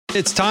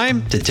It's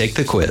time to take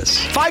the quiz.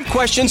 5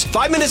 questions,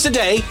 5 minutes a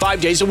day,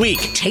 5 days a week.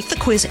 Take the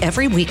quiz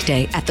every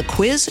weekday at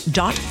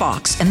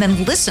thequiz.fox and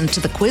then listen to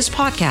the quiz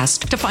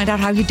podcast to find out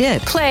how you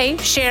did. Play,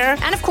 share,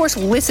 and of course,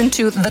 listen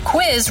to The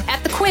Quiz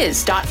at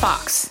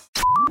thequiz.fox.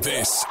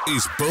 This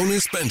is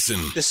Bonus Benson.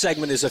 This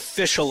segment is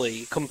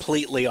officially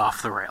completely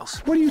off the rails.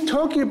 What are you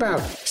talking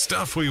about?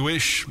 Stuff we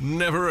wish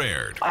never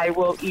aired. I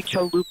will eat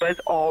chalupas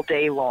all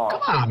day long.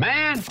 Come on,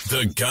 man.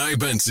 The Guy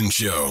Benson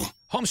Show.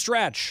 Home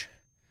stretch.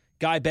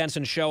 Guy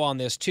Benson Show on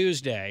this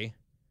Tuesday.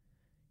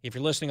 If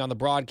you're listening on the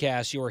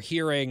broadcast, you are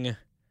hearing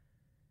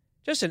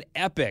just an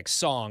epic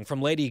song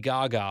from Lady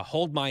Gaga,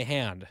 Hold My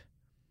Hand,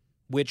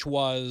 which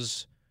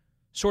was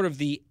sort of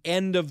the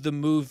end of the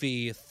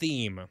movie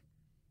theme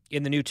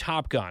in the new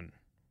Top Gun,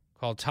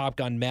 called Top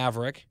Gun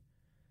Maverick.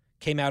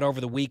 Came out over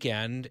the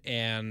weekend,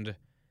 and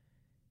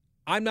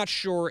I'm not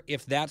sure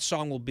if that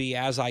song will be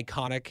as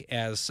iconic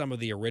as some of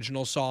the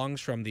original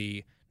songs from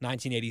the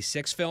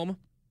 1986 film,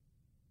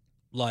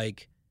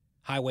 like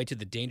Highway to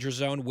the Danger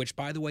Zone, which,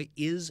 by the way,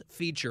 is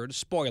featured,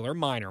 spoiler,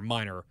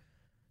 minor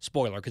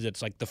spoiler, because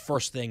it's like the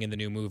first thing in the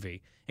new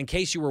movie. In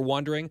case you were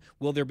wondering,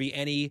 will there be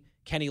any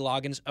Kenny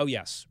Loggins? Oh,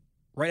 yes.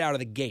 Right out of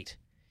the gate,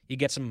 you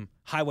get some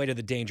Highway to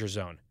the Danger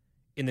Zone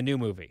in the new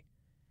movie.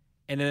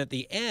 And then at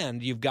the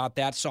end, you've got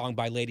that song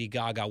by Lady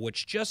Gaga,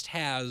 which just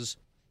has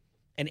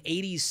an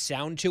 80s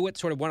sound to it,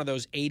 sort of one of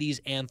those 80s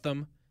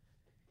anthem.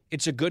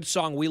 It's a good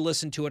song. We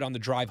listened to it on the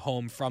drive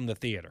home from the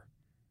theater.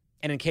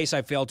 And in case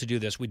I failed to do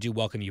this, we do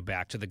welcome you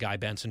back to the Guy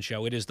Benson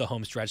Show. It is the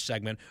home stretch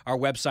segment. Our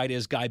website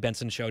is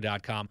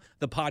GuyBensonShow.com.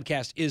 The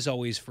podcast is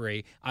always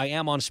free. I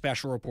am on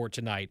special report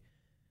tonight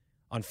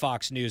on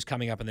Fox News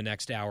coming up in the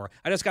next hour.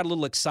 I just got a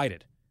little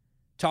excited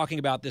talking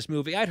about this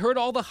movie. I'd heard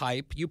all the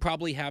hype. You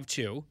probably have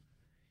too.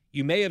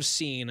 You may have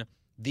seen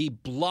the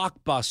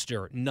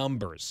blockbuster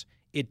numbers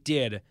it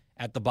did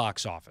at the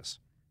box office.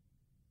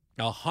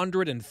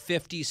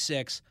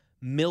 $156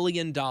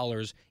 million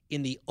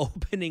in the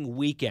opening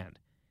weekend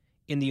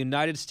in the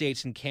United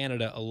States and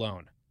Canada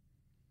alone.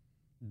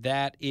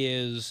 That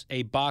is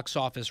a box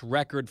office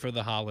record for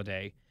the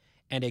holiday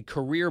and a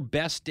career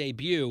best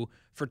debut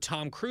for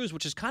Tom Cruise,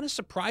 which is kind of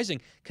surprising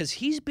because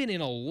he's been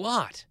in a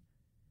lot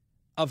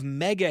of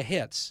mega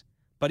hits,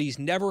 but he's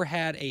never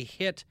had a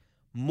hit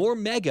more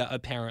mega,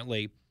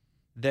 apparently,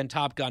 than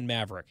Top Gun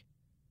Maverick.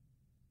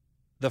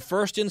 The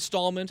first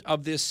installment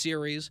of this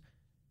series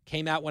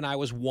came out when I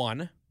was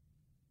 1.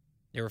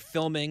 They were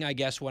filming, I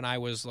guess, when I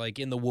was,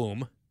 in the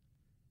womb.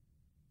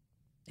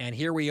 And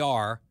here we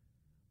are,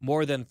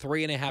 more than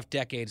 3.5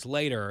 decades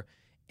later,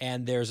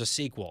 and there's a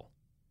sequel.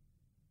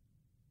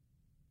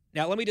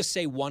 Now, let me just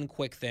say one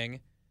quick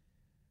thing.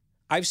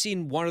 I've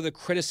seen one of the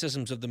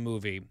criticisms of the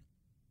movie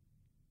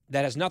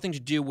that has nothing to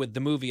do with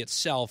the movie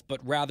itself, but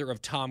rather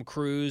of Tom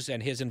Cruise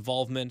and his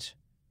involvement,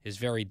 his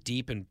very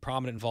deep and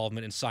prominent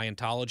involvement in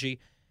Scientology.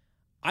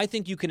 I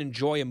think you can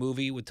enjoy a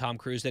movie with Tom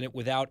Cruise in it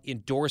without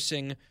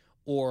endorsing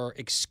or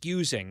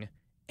excusing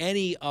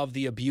any of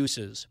the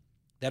abuses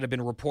that have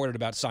been reported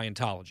about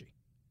Scientology.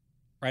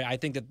 Right? I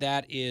think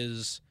that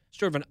is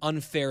sort of an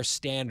unfair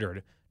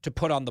standard to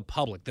put on the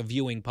public, the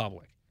viewing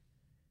public.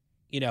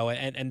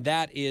 And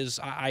that is,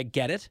 I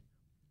get it.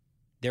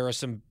 There are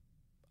some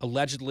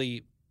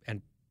allegedly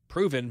and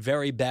proven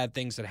very bad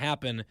things that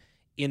happen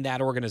in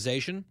that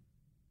organization.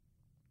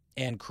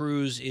 And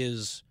Cruise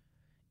is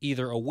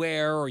either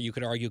aware or you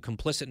could argue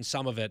complicit in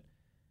some of it.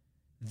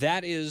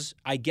 That is,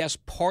 I guess,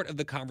 part of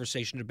the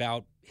conversation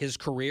about his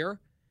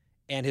career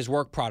and his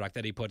work product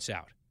that he puts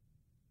out.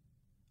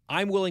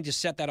 I'm willing to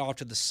set that off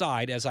to the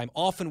side, as I'm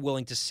often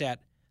willing to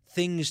set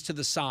things to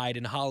the side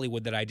in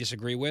Hollywood that I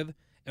disagree with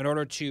in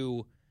order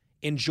to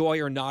enjoy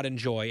or not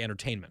enjoy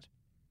entertainment.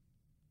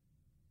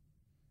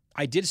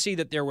 I did see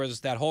that there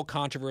was that whole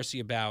controversy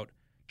about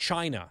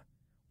China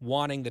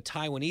wanting the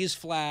Taiwanese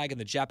flag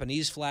and the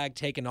Japanese flag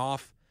taken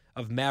off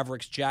of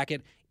Maverick's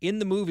jacket. In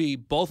the movie,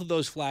 both of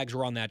those flags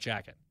were on that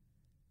jacket.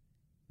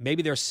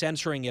 Maybe they're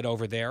censoring it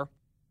over there.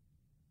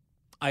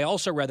 I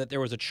also read that there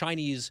was a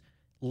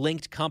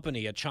Chinese-linked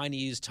company, a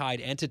Chinese-tied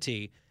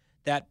entity,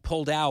 that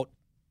pulled out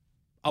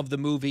of the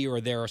movie or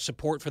their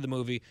support for the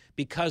movie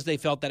because they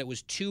felt that it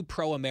was too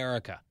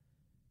pro-America,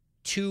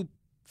 too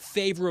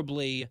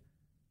favorably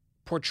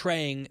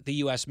portraying the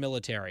U.S.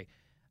 military.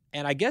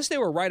 And I guess they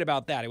were right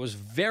about that. It was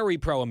very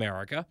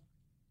pro-America.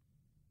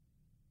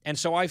 And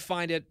so I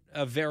find it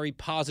a very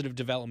positive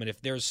development.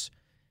 If there's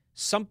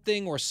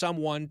something or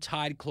someone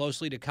tied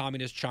closely to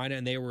communist China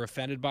and they were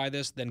offended by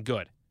this, then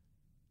good.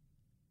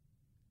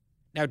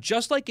 Now,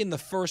 just like in the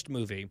first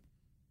movie,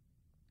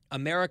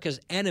 America's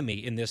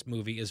enemy in this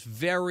movie is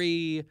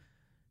very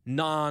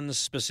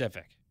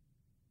non-specific.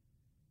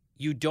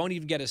 You don't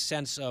even get a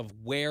sense of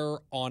where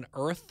on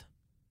earth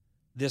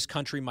this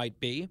country might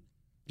be.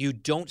 You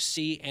don't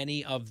see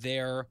any of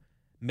their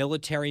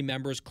military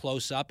members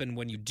close up, and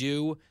when you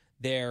do,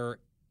 they're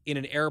in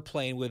an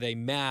airplane with a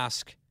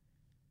mask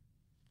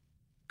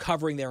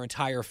covering their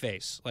entire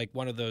face, like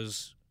one of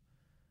those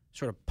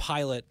sort of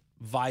pilot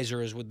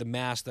visors with the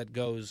mask that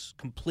goes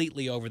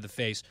completely over the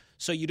face.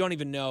 So you don't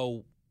even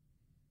know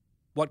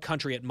what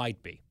country it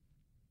might be.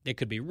 It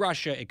could be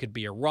Russia, it could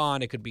be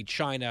Iran, it could be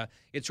China.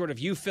 It's sort of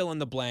you fill in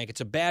the blank.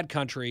 It's a bad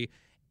country,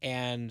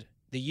 and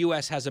the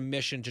U.S. has a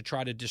mission to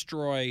try to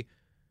destroy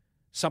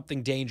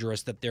something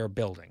dangerous that they're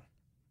building.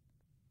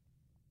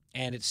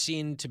 And it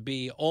seemed to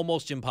be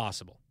almost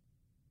impossible.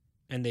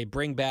 And they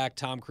bring back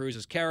Tom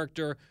Cruise's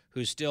character,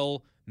 who's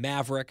still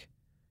Maverick,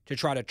 to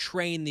try to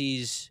train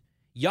these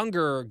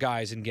younger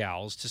guys and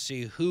gals to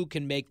see who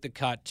can make the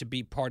cut to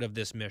be part of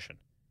this mission.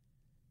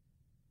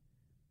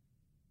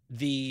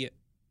 The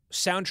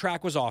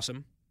soundtrack was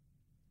awesome.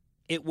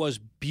 It was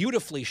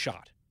beautifully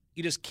shot.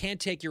 You just can't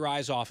take your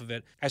eyes off of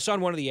it. I saw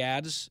in one of the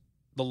ads,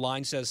 the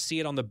line says,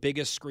 see it on the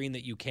biggest screen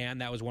that you can.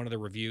 That was one of the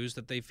reviews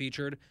that they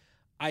featured.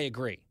 I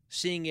agree.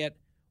 Seeing it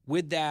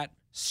with that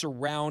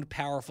surround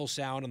powerful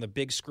sound on the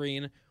big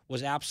screen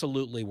was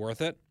absolutely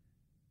worth it.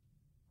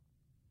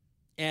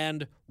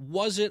 And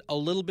was it a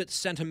little bit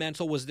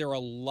sentimental? Was there a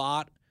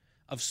lot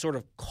of sort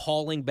of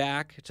calling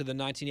back to the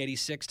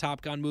 1986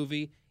 Top Gun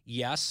movie?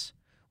 Yes.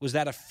 Was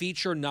that a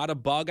feature, not a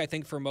bug, I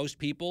think, for most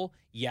people?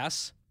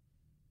 Yes.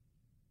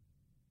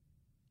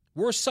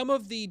 Were some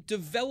of the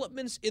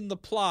developments in the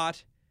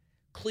plot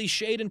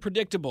cliched and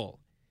predictable?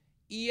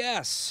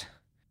 Yes.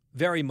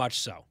 Very much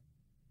so.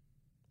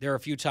 There are a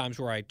few times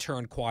where I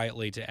turned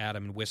quietly to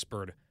Adam and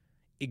whispered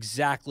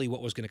exactly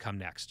what was going to come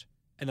next.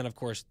 And then, of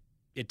course,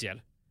 it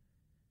did.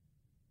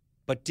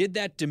 But did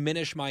that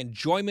diminish my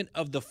enjoyment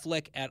of the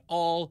flick at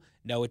all?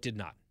 No, it did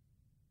not.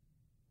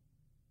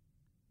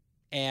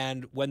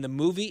 And when the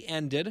movie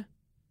ended,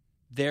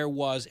 there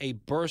was a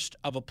burst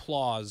of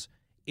applause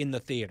in the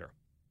theater.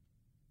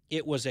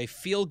 It was a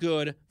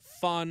feel-good,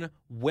 fun,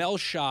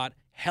 well-shot,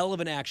 hell of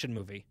an action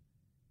movie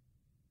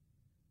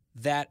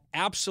that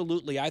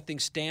absolutely, I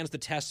think, stands the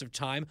test of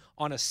time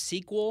on a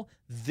sequel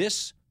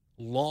this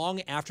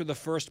long after the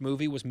first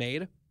movie was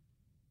made.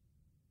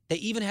 They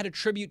even had a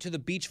tribute to the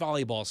beach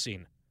volleyball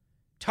scene.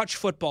 Touch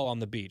football on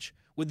the beach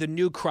with the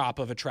new crop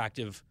of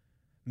attractive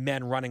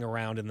men running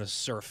around in the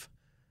surf,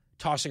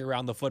 tossing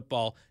around the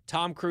football.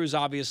 Tom Cruise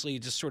obviously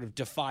just sort of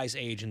defies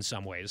age in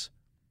some ways.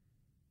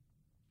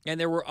 And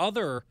there were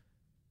other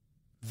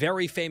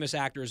very famous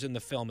actors in the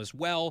film as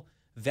well.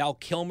 Val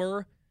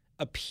Kilmer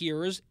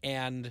appears,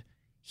 and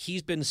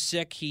he's been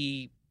sick.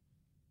 He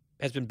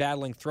has been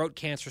battling throat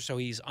cancer, so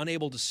he's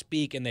unable to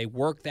speak, and they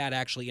work that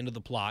actually into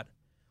the plot,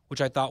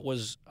 which I thought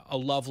was a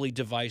lovely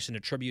device and a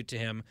tribute to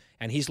him,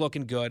 and he's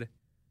looking good.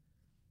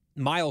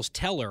 Miles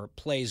Teller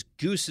plays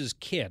Goose's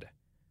kid,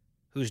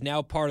 who's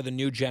now part of the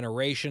new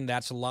generation.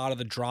 That's a lot of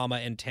the drama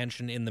and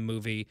tension in the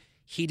movie.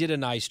 He did a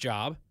nice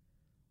job.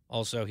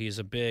 Also, he's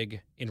a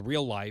big, in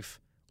real life,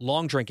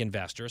 long drink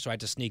investor, so I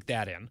had to sneak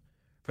that in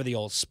for the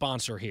old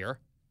sponsor here.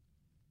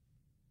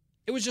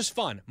 It was just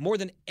fun. More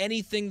than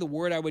anything, the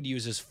word I would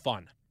use is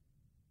fun.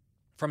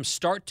 From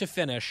start to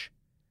finish,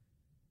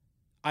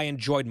 I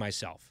enjoyed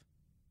myself.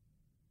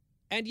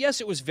 And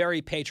yes, it was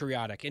very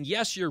patriotic. And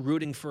yes, you're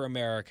rooting for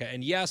America.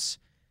 And yes,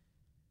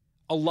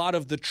 a lot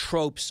of the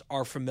tropes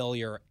are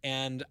familiar.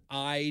 And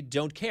I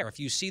don't care. If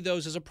you see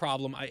those as a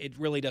problem, it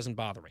really doesn't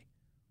bother me.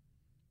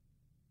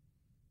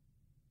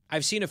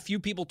 I've seen a few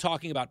people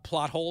talking about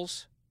plot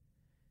holes.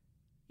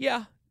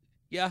 Yeah,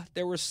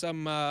 there were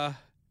some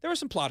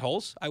plot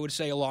holes, I would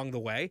say, along the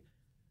way.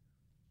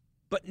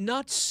 But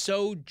not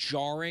so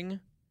jarring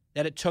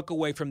that it took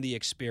away from the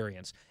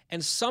experience.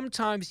 And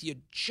sometimes you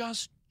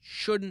just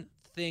shouldn't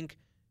think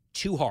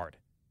too hard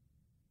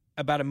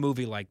about a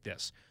movie like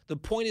this. The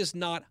point is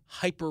not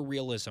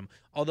hyper-realism,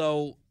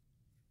 although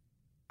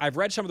I've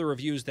read some of the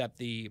reviews that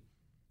the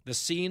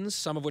scenes,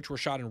 some of which were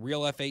shot in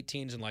real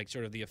F-18s and like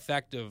sort of the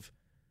effect of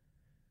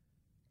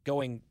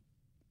going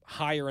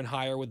higher and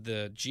higher with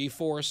the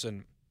G-force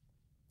and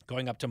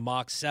going up to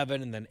Mach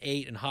 7 and then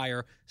 8 and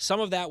higher, some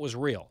of that was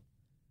real,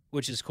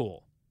 which is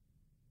cool.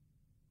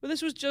 But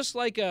this was just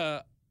like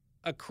a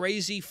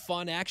crazy,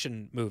 fun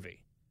action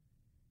movie.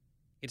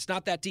 It's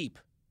not that deep.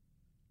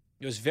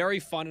 It was very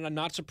fun, and I'm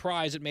not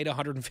surprised it made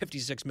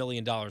 $156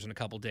 million in a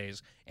couple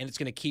days, and it's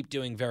going to keep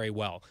doing very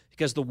well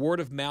because the word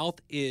of mouth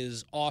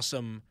is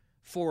awesome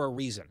for a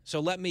reason. So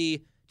let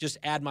me just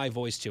add my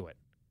voice to it.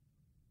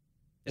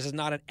 This is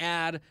not an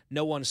ad.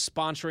 No one's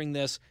sponsoring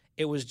this.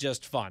 It was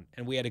just fun,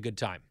 and we had a good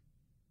time.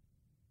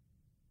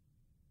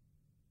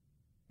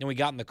 Then we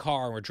got in the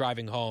car, and we're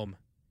driving home.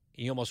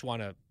 You almost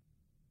want to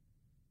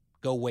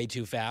go way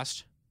too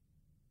fast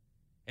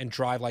and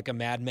drive like a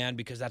madman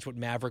because that's what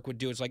Maverick would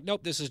do. It's like,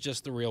 nope, this is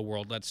just the real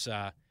world. Let's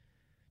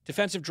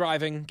defensive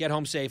driving, get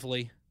home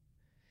safely.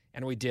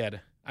 And we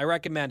did. I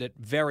recommend it.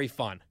 Very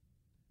fun.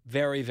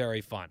 Very, very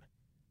fun.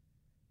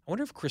 I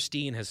wonder if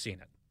Christine has seen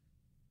it.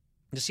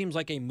 It seems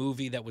like a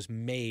movie that was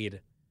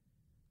made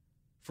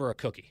for a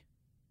cookie.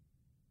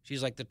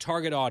 She's like the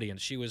target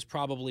audience. She was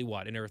probably,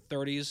 what, in her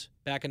 30s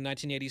back in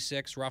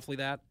 1986, roughly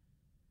that?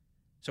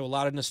 So a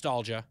lot of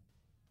nostalgia.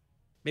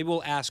 Maybe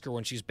we'll ask her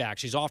when she's back.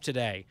 She's off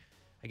today.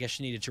 I guess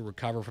she needed to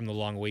recover from the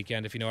long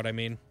weekend, if you know what I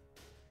mean.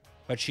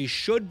 But she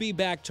should be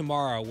back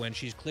tomorrow when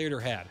she's cleared her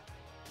head.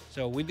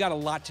 So we've got a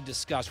lot to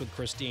discuss with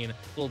Christine.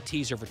 A little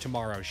teaser for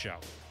tomorrow's show.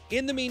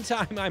 In the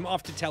meantime, I'm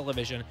off to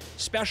television.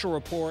 Special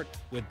report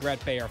with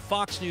Brett Baer,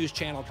 Fox News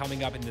Channel,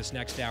 coming up in this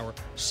next hour.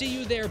 See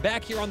you there,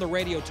 back here on the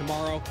radio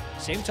tomorrow.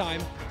 Same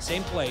time,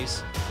 same place.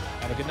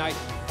 Have a good night.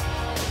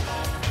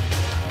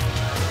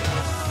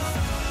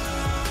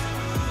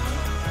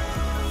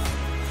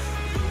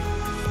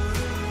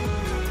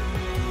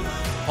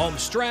 Home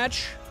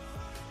stretch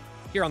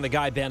here on the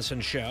Guy Benson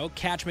Show.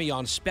 Catch me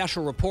on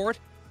Special Report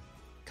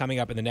coming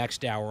up in the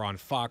next hour on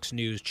Fox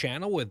News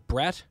Channel with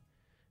Brett.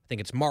 I think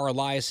it's Mara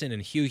Eliason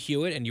and Hugh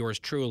Hewitt and yours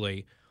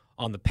truly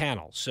on the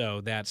panel. So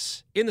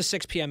that's in the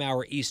 6 p.m.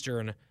 hour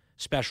Eastern.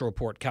 Special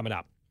Report coming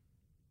up.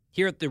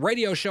 Here at the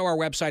radio show, our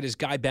website is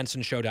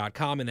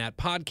GuyBensonShow.com, and that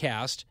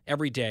podcast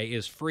every day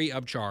is free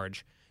of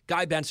charge.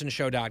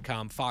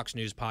 GuyBensonShow.com,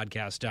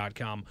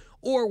 FoxNewsPodcast.com,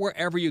 or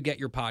wherever you get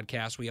your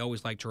podcasts. We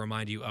always like to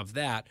remind you of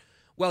that.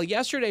 Well,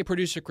 yesterday,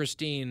 producer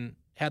Christine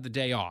had the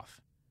day off.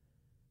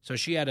 So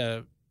she had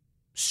a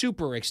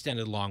super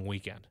extended long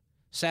weekend.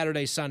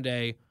 Saturday,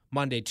 Sunday,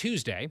 Monday,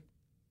 Tuesday.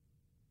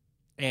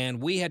 And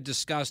we had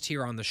discussed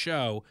here on the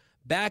show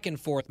back and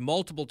forth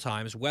multiple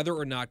times whether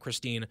or not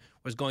Christine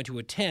was going to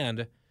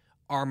attend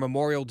our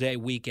Memorial Day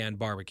weekend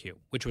barbecue,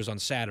 which was on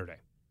Saturday.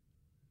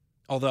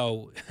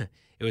 Although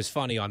it was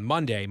funny, on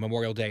Monday,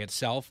 Memorial Day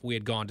itself, we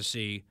had gone to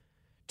see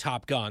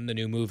Top Gun, the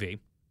new movie.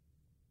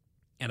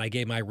 And I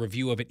gave my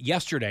review of it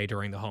yesterday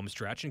during the home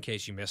stretch. In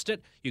case you missed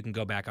it, you can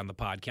go back on the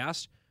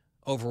podcast.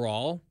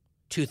 Overall,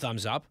 2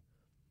 thumbs up.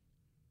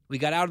 We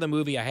got out of the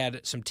movie. I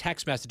had some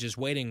text messages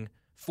waiting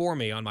for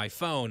me on my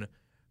phone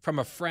from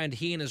a friend.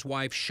 He and his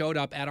wife showed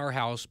up at our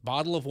house,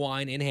 bottle of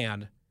wine in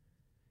hand,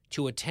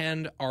 to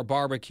attend our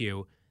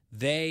barbecue.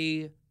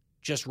 They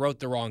just wrote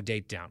the wrong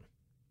date down.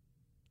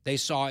 They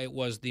saw it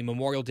was the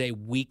Memorial Day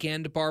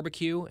weekend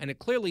barbecue, and it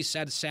clearly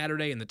said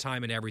Saturday and the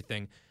time and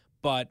everything,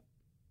 but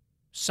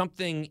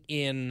something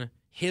in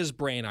his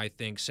brain, I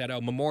think, said,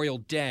 oh, Memorial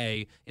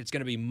Day, it's going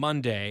to be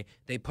Monday.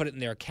 They put it in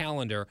their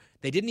calendar.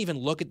 They didn't even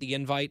look at the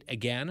invite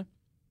again.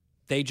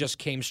 They just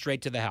came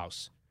straight to the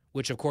house,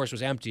 which, of course,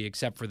 was empty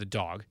except for the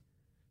dog.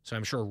 So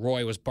I'm sure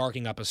Roy was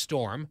barking up a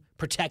storm,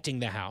 protecting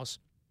the house.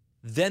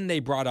 Then they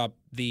brought up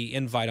the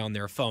invite on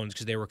their phones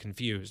because they were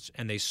confused,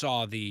 and they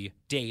saw the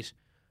date.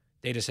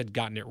 They just had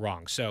gotten it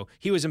wrong. So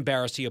he was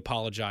embarrassed. He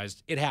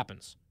apologized. It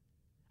happens.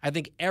 I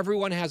think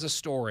everyone has a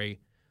story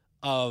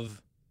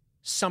of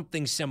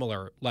something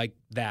similar like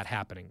that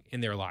happening in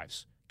their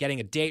lives.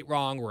 Getting a date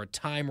wrong or a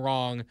time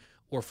wrong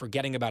or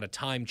forgetting about a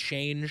time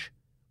change.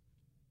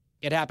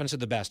 It happens to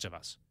the best of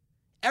us.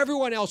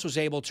 Everyone else was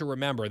able to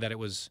remember that it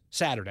was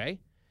Saturday.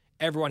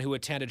 Everyone who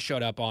attended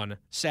showed up on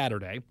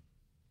Saturday.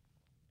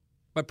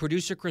 But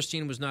producer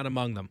Christine was not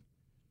among them.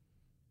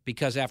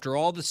 Because after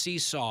all the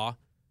seesaw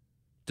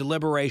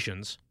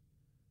deliberations,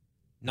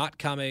 not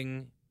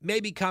coming,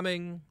 maybe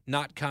coming,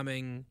 not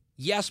coming,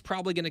 yes,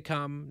 probably going to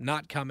come,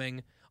 not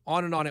coming,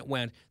 on and on it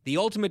went, the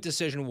ultimate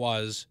decision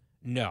was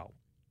no.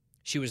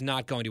 She was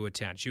not going to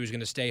attend. She was going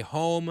to stay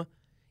home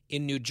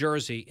in New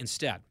Jersey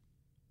instead.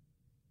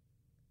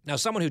 Now,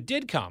 someone who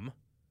did come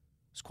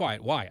was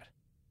Quiet Wyatt.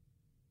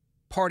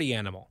 Party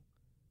animal.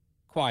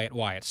 Quiet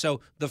Wyatt. So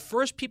the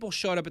first people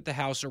showed up at the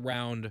house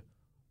around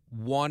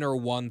 1 or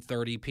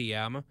 1:30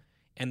 p.m.,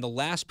 and the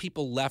last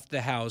people left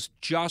the house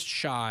just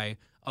shy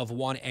of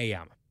 1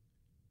 a.m.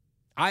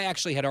 I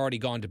actually had already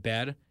gone to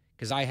bed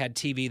because I had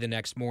TV the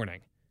next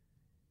morning.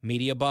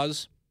 Media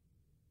buzz.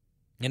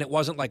 And it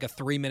wasn't like a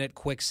 3-minute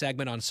quick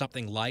segment on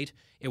something light.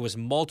 It was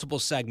multiple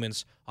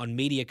segments on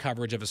media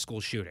coverage of a school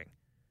shooting.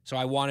 So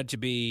I wanted to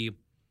be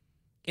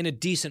in a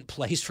decent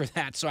place for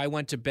that, so I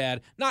went to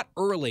bed, not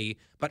early,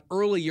 but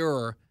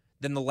earlier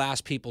than the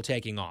last people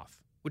taking off,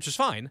 which is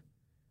fine.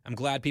 I'm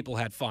glad people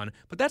had fun,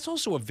 but that's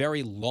also a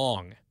very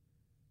long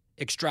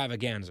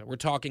extravaganza. We're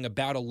talking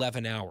about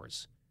 11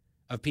 hours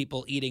of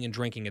people eating and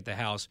drinking at the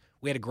house.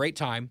 We had a great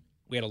time.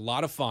 We had a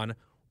lot of fun.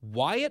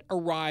 Wyatt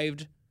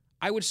arrived,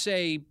 I would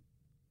say,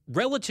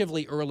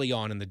 relatively early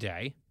on in the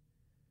day,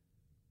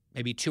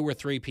 maybe 2 or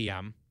 3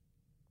 p.m.,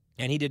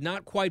 and he did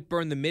not quite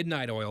burn the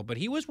midnight oil, but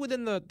he was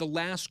within the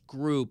last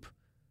group,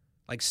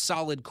 like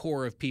solid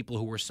core of people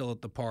who were still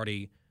at the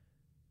party,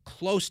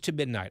 close to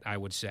midnight, I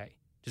would say.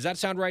 Does that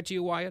sound right to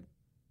you, Wyatt?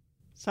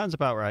 Sounds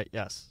about right,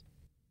 yes.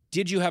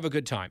 Did you have a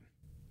good time?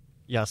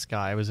 Yes,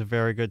 Guy. It was a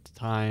very good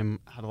time.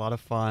 Had a lot of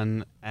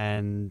fun,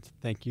 and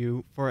thank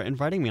you for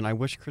inviting me. And I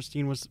wish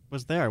Christine was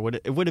there.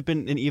 It would have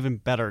been an even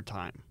better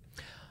time.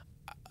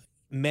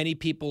 Many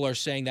people are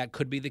saying that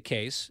could be the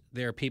case.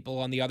 There are people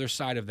on the other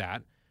side of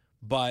that.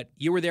 But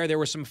you were there. There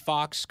were some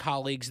Fox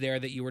colleagues there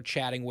that you were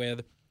chatting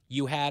with.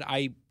 You had,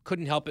 I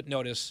couldn't help but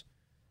notice,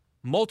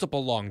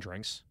 multiple long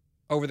drinks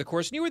over the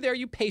course. And you were there.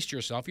 You paced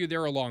yourself. You were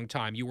there a long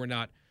time. You were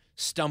not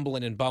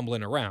stumbling and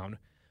bumbling around.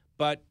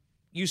 But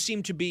you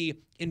seem to be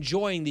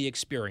enjoying the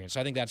experience.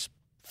 I think that's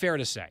fair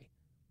to say.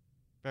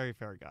 Very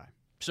fair, Guy.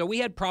 So we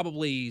had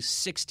probably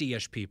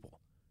 60-ish people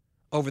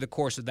over the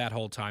course of that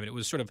whole time. And it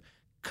was sort of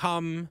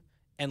come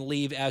and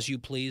leave as you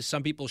please.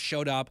 Some people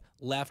showed up,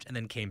 left, and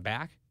then came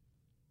back.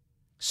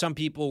 Some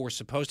people were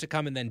supposed to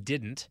come and then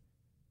didn't.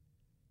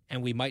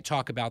 and we might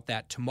talk about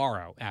that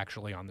tomorrow,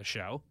 actually, on the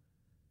show.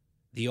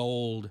 The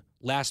old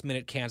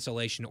last-minute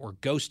cancellation or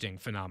ghosting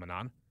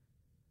phenomenon.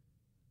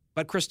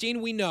 But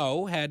Christine, we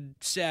know, had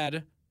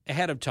said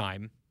ahead of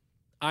time,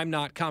 I'm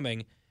not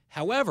coming.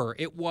 However,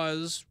 it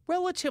was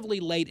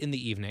relatively late in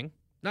the evening,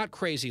 not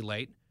crazy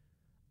late.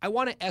 I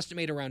want to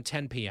estimate around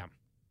 10 p.m.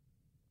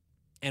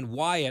 And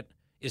Wyatt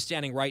is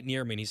standing right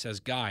near me, and he says,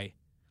 Guy,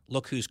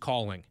 look who's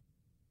calling.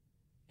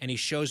 And he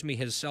shows me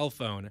his cell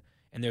phone,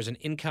 and there's an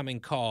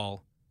incoming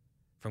call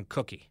from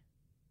Cookie.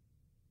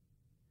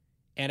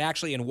 And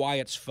actually, in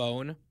Wyatt's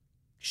phone,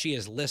 she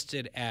is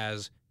listed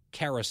as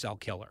Carousel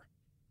Killer.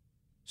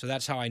 So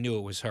that's how I knew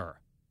it was her.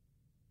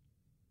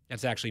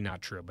 That's actually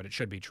not true, but it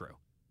should be true.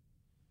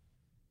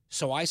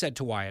 So I said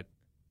to Wyatt,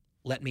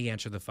 let me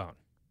answer the phone.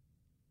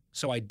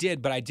 So I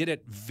did, but I did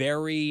it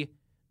very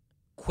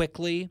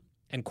quickly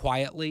and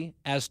quietly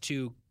as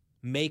to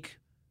make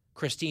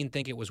Christine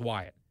think it was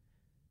Wyatt.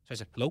 So I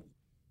said, hello?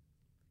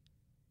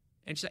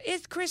 And she said,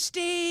 it's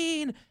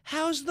Christine!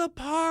 How's the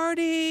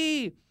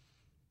party?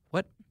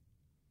 What?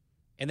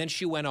 And then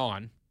she went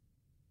on.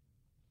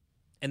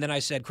 And then I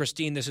said,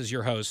 Christine, this is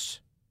your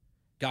host,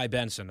 Guy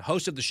Benson,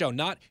 host of the show,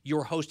 not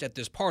your host at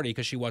this party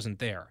because she wasn't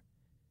there.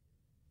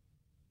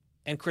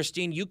 And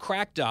Christine, you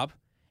cracked up.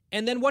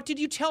 And then what did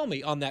you tell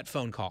me on that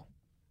phone call?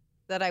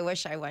 That I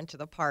wish I went to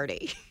the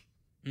party.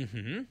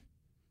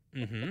 Mm-hmm.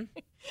 Mm-hmm.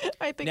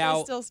 I think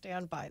Now, I still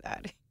stand by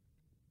that.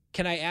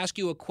 Can I ask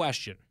you a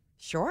question?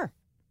 Sure.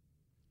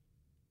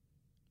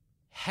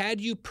 Had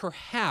you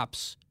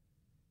perhaps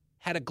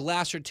had a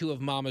glass or two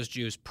of Mama's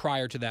juice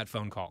prior to that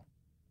phone call?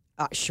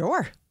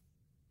 Sure.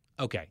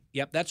 Okay.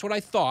 Yep, that's what I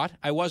thought.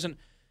 I wasn't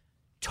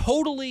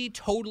totally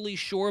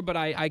sure, but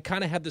I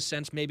kind of had the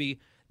sense maybe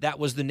that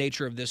was the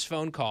nature of this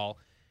phone call.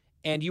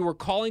 And you were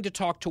calling to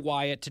talk to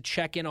Wyatt to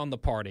check in on the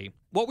party.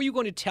 What were you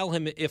going to tell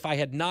him if I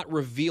had not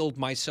revealed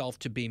myself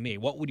to be me?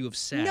 What would you have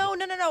said? No.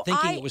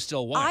 Thinking it was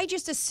still Wyatt. I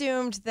just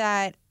assumed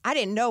that I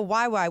didn't know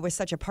why I was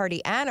such a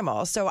party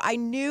animal. So I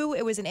knew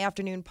it was an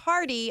afternoon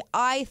party.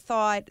 I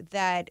thought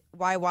that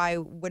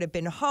YY would have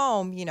been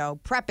home,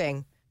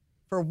 prepping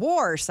for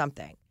war or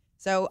something.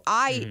 So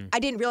I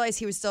didn't realize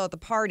he was still at the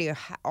party,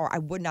 or I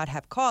would not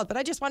have called. But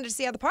I just wanted to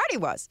see how the party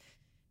was.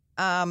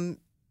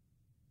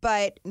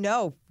 But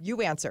no,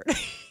 you answered.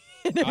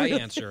 I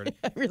answered.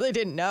 I really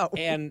didn't know.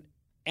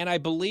 And I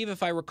believe,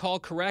 if I recall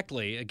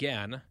correctly,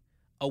 again,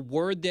 a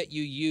word that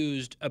you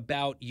used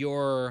about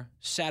your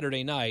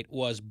Saturday night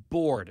was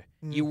bored.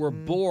 Mm-hmm. You were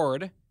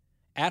bored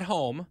at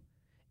home,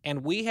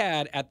 and we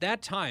had, at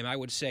that time, I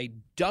would say,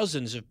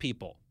 dozens of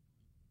people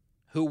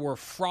who were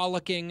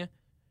frolicking,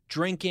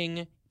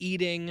 drinking,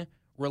 eating,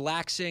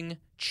 relaxing,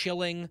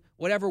 chilling,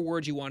 whatever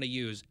words you want to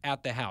use,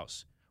 at the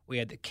house. We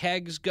had the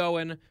kegs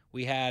going.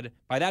 We had,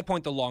 by that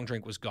point, the long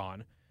drink was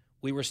gone.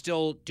 We were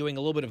still doing a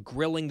little bit of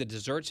grilling. The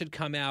desserts had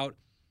come out.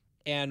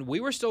 And we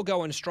were still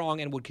going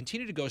strong and would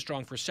continue to go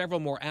strong for several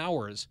more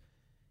hours.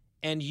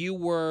 And you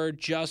were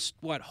just,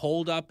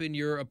 holed up in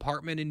your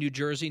apartment in New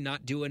Jersey,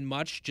 not doing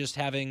much, just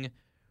having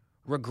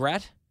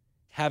regret,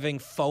 having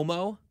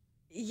FOMO?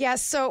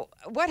 Yes, so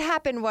what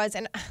happened was,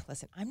 and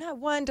listen, I'm not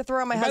one to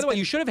throw my husband. By the way,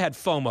 you should have had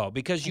FOMO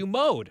because you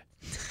mowed.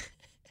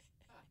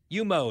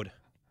 You mowed.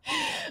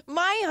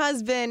 My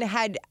husband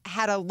had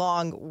a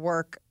long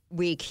work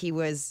week. He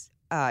was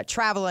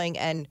traveling,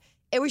 and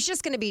it was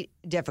just going to be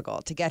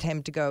difficult to get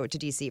him to go to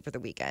D.C. for the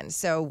weekend.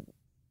 So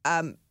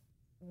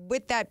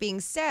with that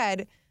being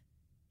said,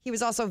 he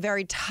was also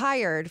very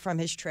tired from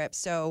his trip.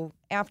 So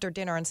after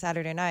dinner on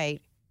Saturday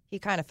night, he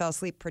kind of fell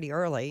asleep pretty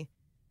early.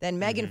 Then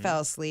Megan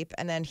fell asleep,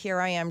 and then here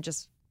I am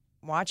just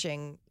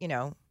watching,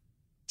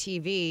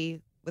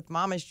 TV with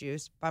Mama's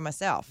juice by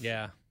myself.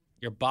 Yeah.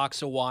 Your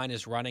box of wine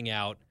is running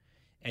out,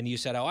 and you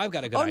said, I've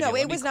got a good idea. Oh, no,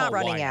 it was not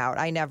running Wyatt. out.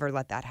 I never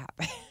let that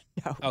happen.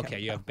 No. Okay,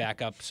 you have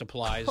backup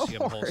supplies. You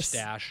have a whole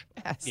stash.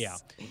 Yes. Yeah.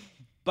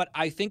 But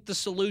I think the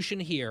solution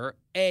here,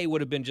 A, would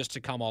have been just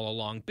to come all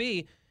along.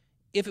 B,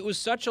 if it was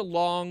such a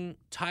long,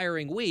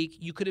 tiring week,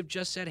 you could have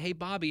just said, hey,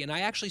 Bobby, and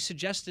I actually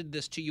suggested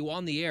this to you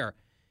on the air.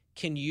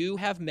 Can you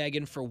have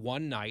Megan for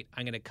one night?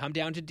 I'm going to come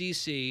down to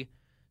D.C.,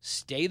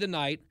 stay the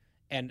night,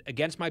 and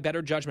against my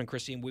better judgment,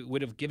 Christine, we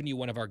would have given you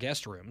one of our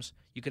guest rooms.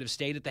 You could have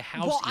stayed at the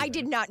house. Well, I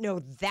did not know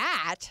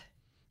that.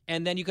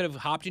 And then you could have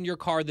hopped in your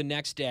car the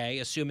next day,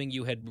 assuming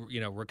you had,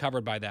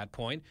 recovered by that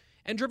point,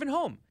 and driven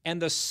home.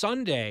 And the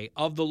Sunday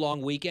of the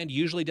long weekend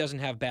usually doesn't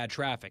have bad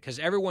traffic because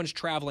everyone's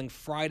traveling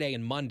Friday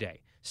and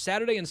Monday.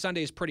 Saturday and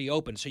Sunday is pretty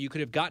open, so you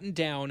could have gotten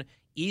down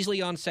easily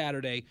on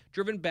Saturday,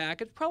 driven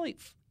back. It's probably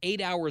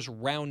 8 hours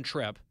round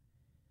trip.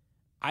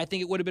 I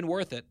think it would have been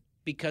worth it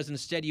because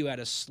instead you had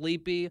a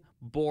sleepy,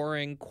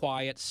 boring,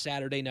 quiet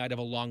Saturday night of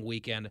a long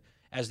weekend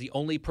as the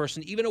only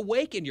person even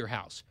awake in your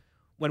house.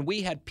 When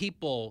we had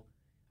people,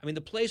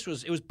 the place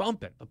was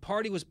bumping. The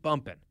party was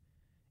bumping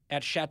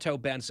at Chateau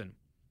Benson.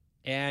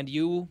 And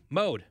you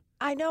mowed.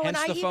 I know, Hence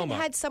and I the even FOMO.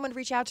 had someone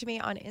reach out to me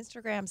on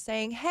Instagram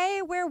saying,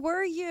 hey, where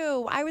were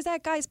you? I was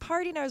at Guy's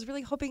party, and I was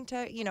really hoping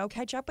to,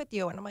 catch up with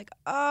you. And I'm like,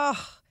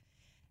 oh.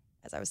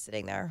 as I was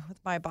sitting there with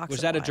my box. Was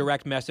of that a wine.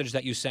 direct message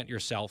that you sent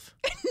yourself?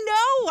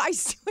 No, I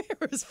swear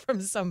it was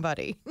from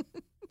somebody.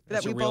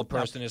 That's that a we real both know.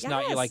 person. It's Yes.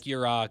 not like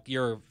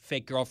your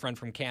fake girlfriend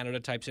from Canada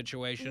type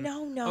situation.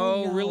 No, Oh,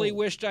 no. really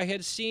wished I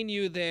had seen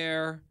you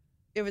there.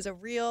 It was a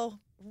real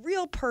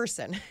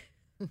person.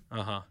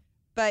 Uh-huh.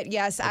 But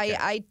yes, Okay.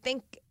 I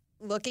think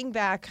looking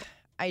back,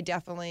 I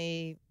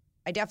definitely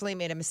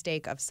made a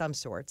mistake of some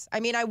sorts. I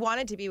mean, I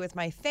wanted to be with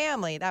my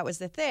family. That was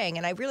the thing.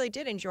 And I really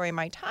did enjoy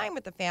my time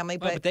with the family.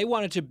 Well, But they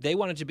wanted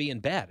to be in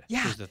bed.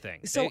 Yeah. Is the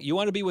thing. So- You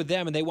wanted to be with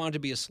them, and they wanted to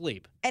be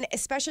asleep. and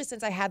especially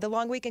since I had the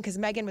long weekend, because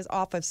Megan was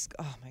off of,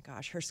 oh my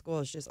gosh, her school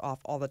is just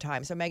off all the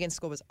time. So Megan's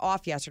school was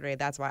off yesterday.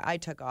 That's why I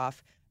took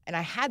off. And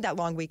I had that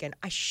long weekend.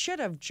 I should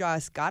have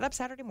just got up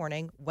Saturday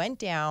morning, went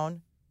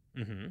down,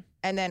 Mm-hmm.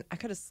 and then I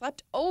could have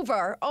slept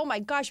over. Oh my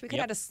gosh, we could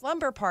have had a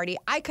slumber party.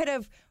 I could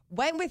have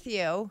went with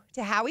you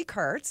to Howie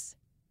Kurtz.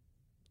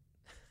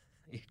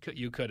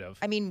 You could have.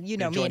 I mean, you Could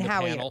know, have me and joined the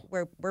Howie, panel.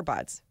 we're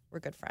buds. We're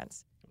good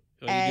friends.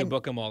 Well, you and- do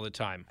book them all the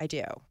time. I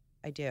do.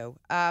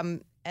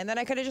 And then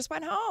I could have just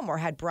went home or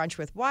had brunch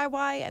with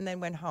YY and then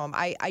went home.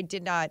 I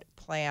did not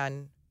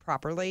plan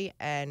properly,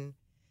 and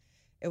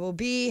it will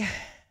be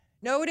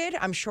noted,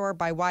 I'm sure,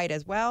 by White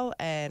as well,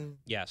 and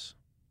Yes.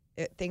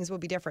 things will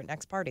be different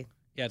next party.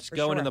 Yeah, it's For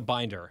going in sure. the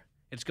binder.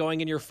 It's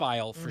going in your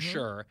file for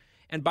sure.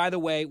 And by the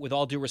way, with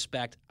all due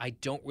respect, I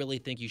don't really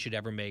think you should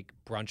ever make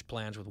brunch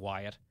plans with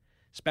Wyatt,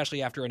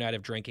 especially after a night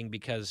of drinking,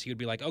 because he would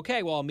be like,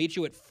 okay, well, I'll meet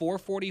you at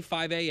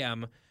 4:45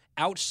 a.m.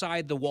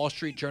 outside the Wall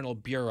Street Journal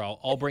bureau.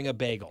 I'll bring a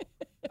bagel.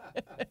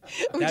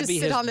 We That'd just be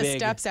sit his on the big-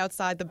 steps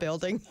outside the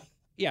building.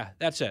 Yeah,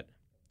 that's it.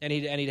 And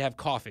he'd have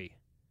coffee,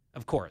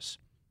 of course.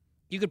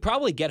 You could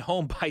probably get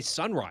home by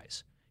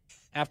sunrise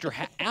after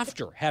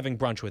having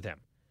brunch with him.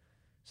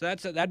 So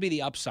that'd be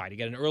the upside. You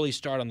get an early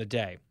start on the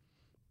day.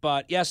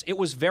 But yes, it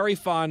was very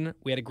fun.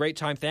 We had a great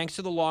time. Thanks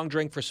to the Long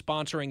Drink for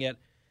sponsoring it.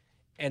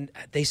 And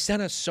they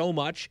sent us so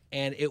much,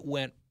 and it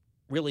went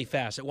really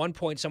fast. At one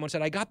point, someone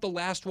said, I got the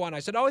last one. I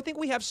said, oh, I think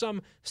we have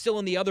some still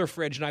in the other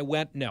fridge. And I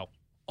went, no,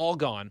 all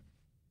gone.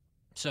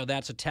 So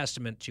that's a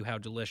testament to how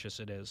delicious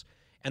it is.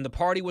 And the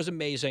party was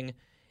amazing.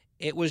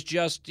 It was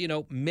just,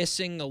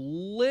 missing a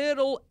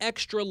little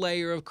extra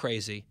layer of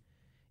crazy.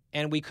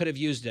 And we could have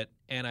used it.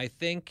 And I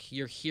think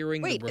you're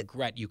hearing Wait, the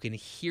regret. You can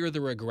hear the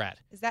regret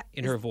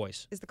in her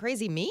voice. Is the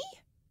crazy me?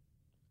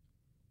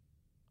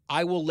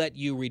 I will let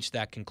you reach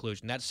that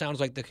conclusion. That sounds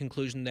like the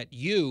conclusion that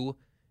you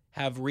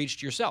have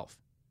reached yourself.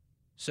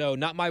 So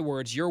not my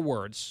words, your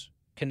words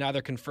can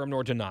neither confirm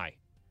nor deny.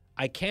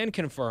 I can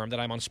confirm that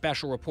I'm on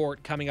special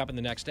report coming up in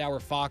the next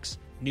hour, Fox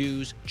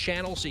News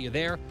Channel. See you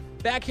there.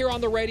 Back here on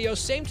the radio,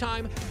 same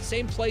time,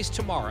 same place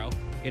tomorrow.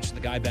 It's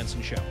The Guy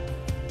Benson Show.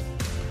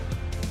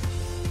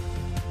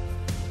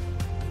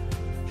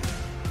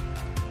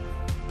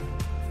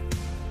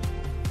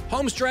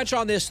 Home stretch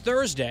on this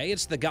Thursday.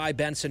 It's The Guy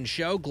Benson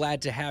Show.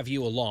 Glad to have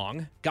you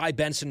along.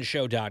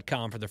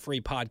 GuyBensonShow.com for the free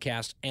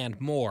podcast and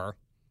more.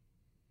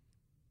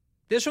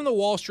 This from the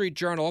Wall Street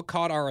Journal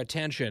caught our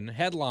attention.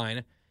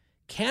 Headline,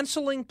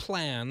 canceling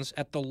plans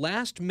at the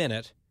last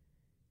minute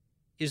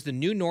is the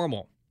new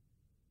normal.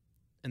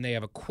 And they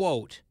have a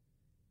quote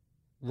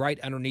right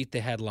underneath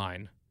the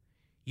headline.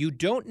 You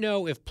don't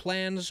know if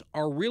plans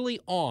are really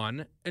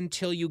on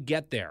until you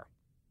get there.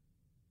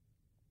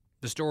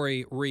 The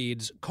story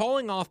reads,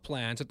 calling off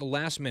plans at the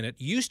last minute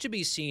used to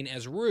be seen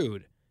as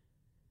rude.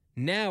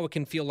 Now it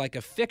can feel like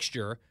a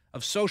fixture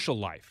of social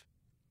life.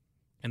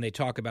 And they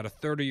talk about a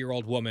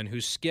 30-year-old woman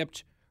who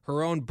skipped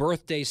her own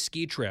birthday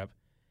ski trip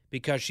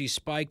because she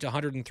spiked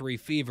 103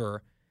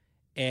 fever.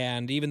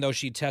 And even though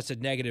she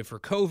tested negative for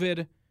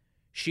COVID,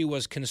 she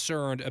was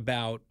concerned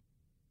about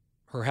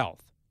her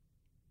health.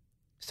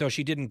 So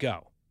she didn't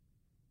go.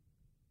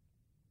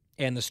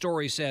 And the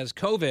story says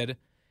COVID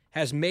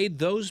has made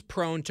those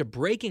prone to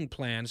breaking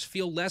plans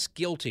feel less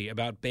guilty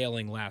about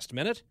bailing last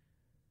minute.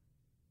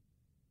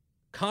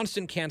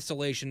 Constant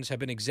cancellations have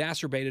been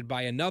exacerbated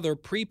by another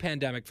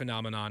pre-pandemic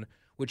phenomenon,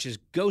 which is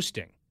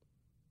ghosting,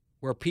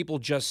 where people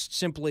just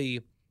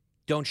simply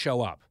don't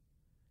show up.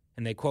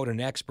 And they quote an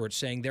expert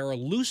saying there are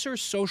looser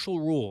social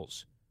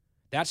rules.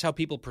 That's how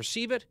people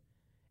perceive it,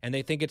 and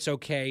they think it's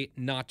okay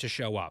not to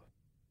show up.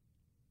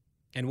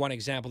 And one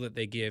example that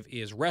they give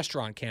is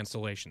restaurant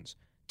cancellations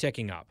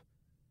ticking up.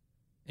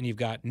 And you've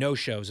got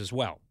no-shows as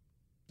well.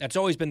 That's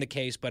always been the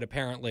case, but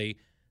apparently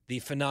the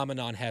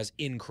phenomenon has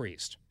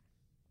increased.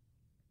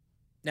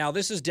 Now,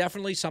 this is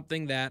definitely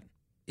something that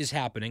is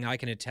happening. I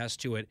can attest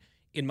to it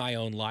in my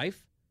own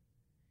life,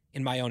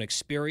 in my own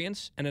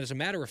experience. And as a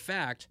matter of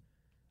fact,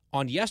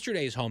 on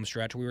yesterday's home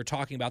stretch, we were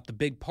talking about the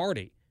big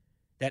party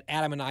that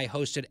Adam and I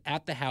hosted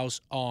at the house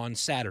on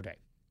Saturday.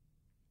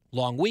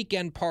 Long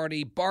weekend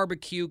party,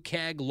 barbecue,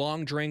 keg,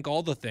 long drink,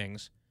 all the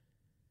things.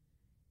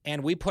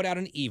 And we put out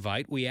an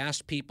Evite. We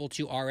asked people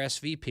to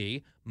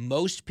RSVP.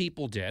 Most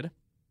people did,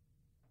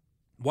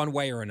 one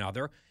way or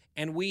another.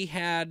 And we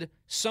had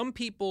some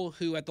people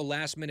who at the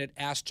last minute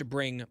asked to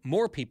bring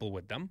more people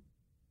with them,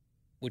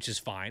 which is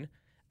fine.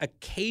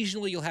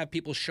 Occasionally you'll have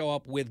people show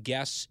up with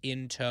guests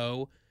in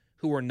tow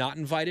who are not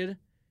invited,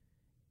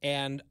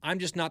 and I'm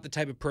just not the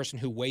type of person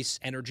who wastes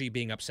energy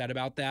being upset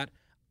about that.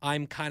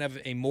 I'm kind of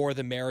a more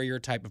the merrier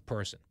type of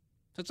person.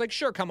 So it's like,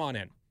 sure, come on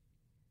in.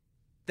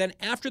 Then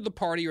after the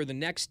party or the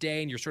next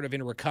day, and you're sort of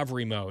in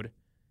recovery mode,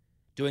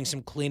 doing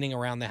some cleaning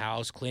around the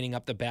house, cleaning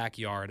up the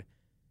backyard,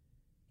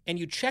 and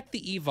you check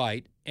the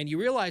Evite, and you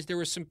realize there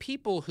were some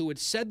people who had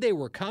said they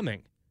were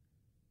coming,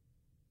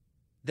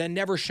 then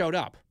never showed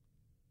up.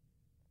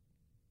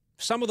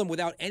 Some of them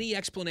without any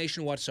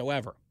explanation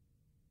whatsoever.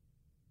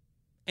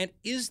 And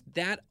is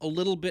that a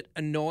little bit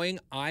annoying?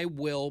 I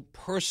will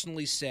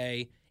personally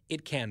say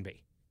it can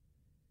be.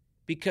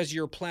 Because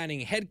you're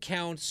planning head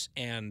counts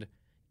and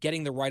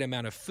getting the right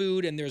amount of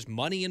food, and there's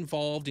money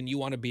involved, and you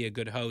want to be a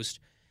good host,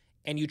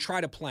 and you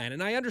try to plan.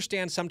 And I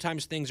understand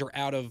sometimes things are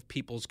out of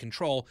people's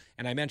control,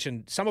 and I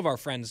mentioned some of our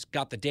friends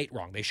got the date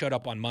wrong. They showed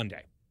up on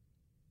Monday.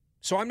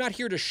 So I'm not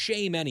here to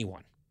shame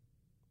anyone.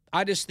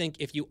 I just think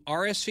if you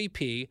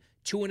RSVP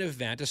to an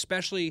event,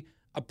 especially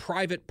a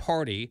private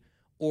party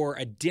or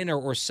a dinner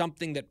or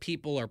something that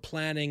people are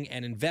planning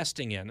and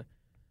investing in,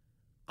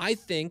 I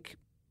think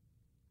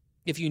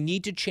if you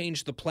need to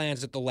change the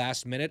plans at the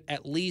last minute,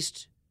 at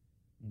least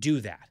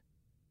do that.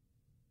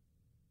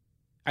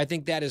 I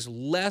think that is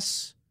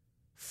less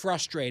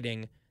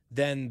frustrating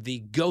than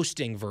the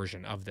ghosting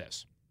version of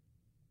this.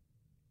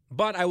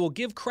 But I will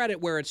give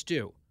credit where it's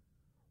due.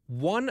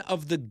 One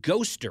of the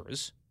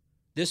ghosters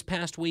this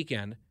past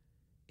weekend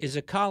is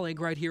a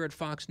colleague right here at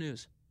Fox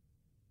News.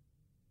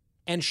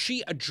 And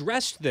she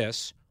addressed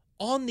this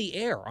on the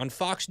air on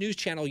Fox News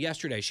Channel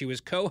yesterday. She was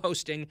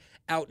co-hosting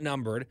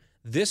Outnumbered.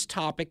 This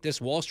topic,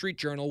 this Wall Street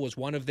Journal, was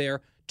one of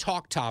their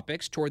talk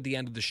topics toward the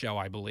end of the show,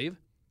 I believe.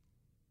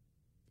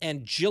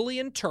 And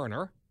Jillian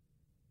Turner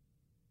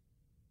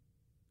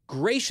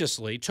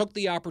graciously took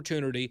the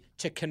opportunity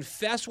to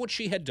confess what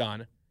she had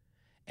done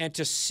and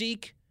to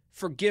seek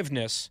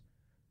forgiveness.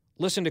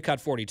 Listen to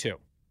Cut 42.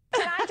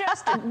 Can I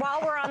just,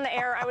 while we're on the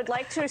air, I would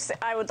like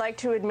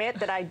to admit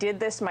that I did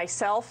this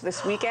myself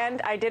this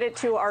weekend. I did it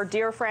to our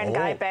dear friend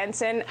Guy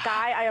Benson.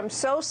 Guy, I am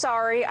so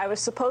sorry. I was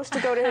supposed to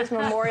go to his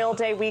Memorial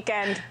Day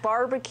weekend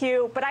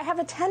barbecue, but I have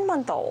a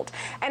 10-month-old,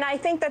 and I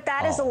think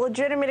that is a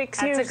legitimate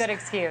excuse. That's a good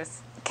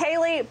excuse.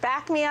 Kaylee,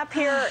 back me up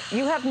here.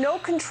 You have no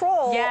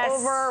control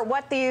over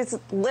what these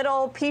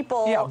little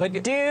people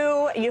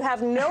do. You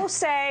have no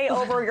say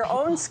over your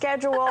own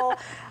schedule.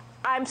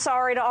 I'm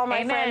sorry to all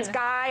my friends.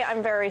 Guy,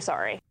 I'm very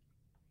sorry.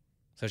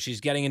 So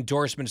she's getting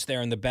endorsements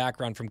there in the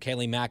background from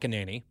Kaylee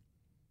McEnany.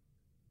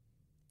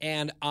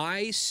 And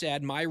I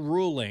said my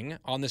ruling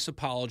on this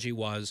apology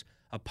was,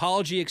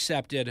 apology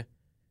accepted,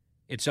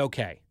 it's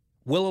okay.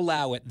 We'll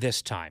allow it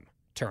this time,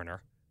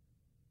 Turner.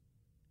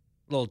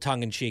 A little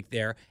tongue-in-cheek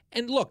there.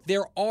 And look,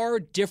 there are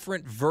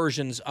different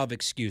versions of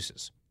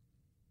excuses.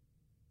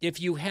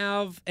 If you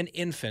have an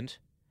infant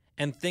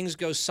and things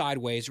go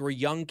sideways or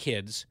young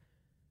kids,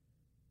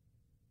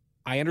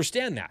 I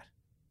understand that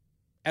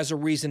as a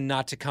reason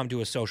not to come to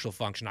a social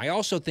function. I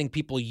also think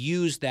people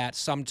use that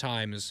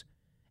sometimes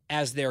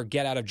as their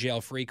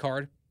get-out-of-jail-free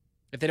card.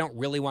 If they don't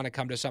really want to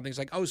come to something, it's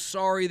like, oh,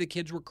 sorry, the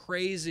kids were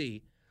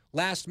crazy.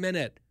 Last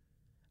minute.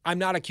 I'm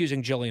not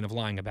accusing Jillian of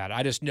lying about it.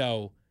 I just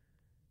know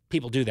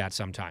people do that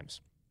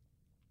sometimes.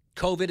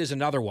 COVID is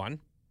another one,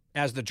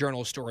 as the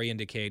Journal story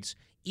indicates.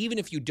 Even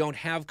if you don't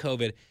have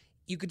COVID,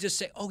 you could just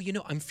say, oh,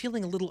 I'm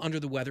feeling a little under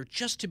the weather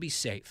just to be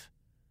safe.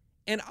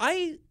 And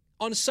I,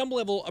 on some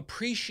level,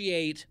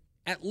 appreciate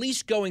at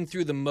least going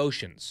through the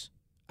motions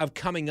of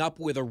coming up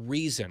with a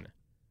reason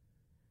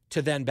to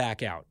then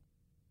back out,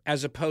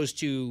 as opposed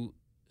to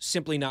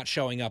simply not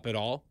showing up at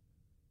all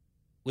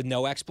with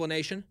no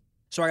explanation.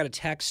 So I got a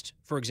text,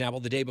 for example,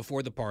 the day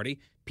before the party.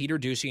 Peter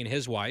Doocy and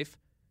his wife,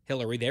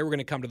 Hillary, they were going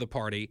to come to the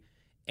party.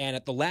 And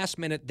at the last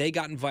minute, they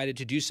got invited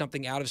to do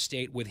something out of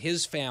state with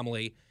his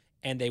family.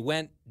 And they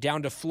went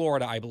down to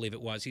Florida, I believe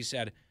it was. He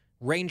said,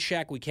 rain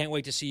check, we can't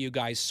wait to see you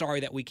guys. Sorry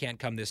that we can't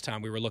come this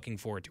time. We were looking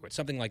forward to it.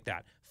 Something like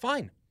that.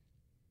 Fine.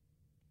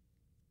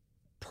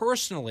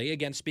 Personally,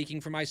 again, speaking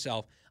for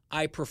myself,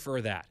 I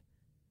prefer that.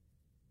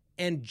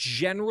 And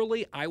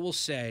generally, I will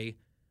say,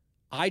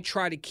 I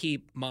try to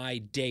keep my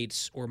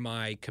dates or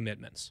my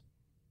commitments.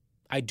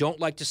 I don't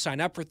like to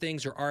sign up for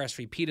things or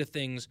RSVP to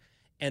things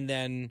and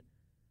then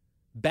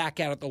back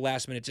out at the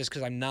last minute just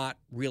because I'm not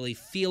really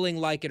feeling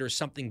like it or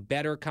something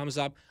better comes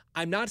up.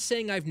 I'm not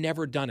saying I've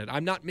never done it.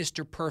 I'm not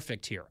Mr.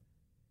 Perfect here.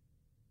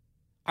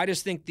 I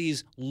just think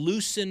these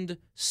loosened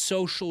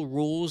social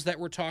rules that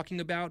we're talking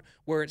about,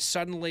 where it's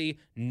suddenly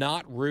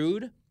not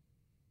rude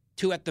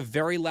to at the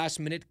very last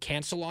minute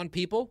cancel on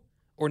people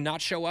or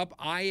not show up,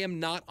 I am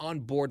not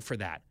on board for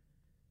that.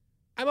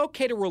 I'm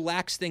okay to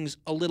relax things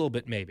a little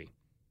bit maybe.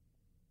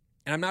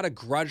 And I'm not a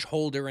grudge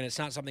holder, and it's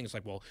not something that's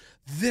like, well,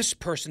 this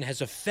person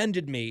has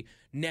offended me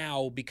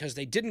now because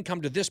they didn't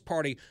come to this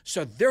party,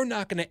 so they're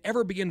not going to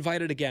ever be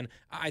invited again.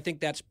 I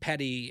think that's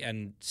petty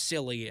and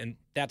silly, and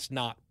that's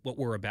not what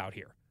we're about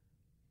here.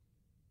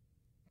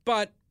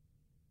 But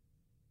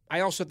I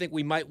also think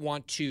we might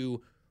want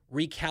to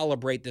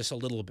recalibrate this a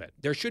little bit.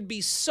 There should be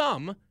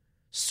some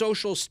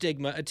social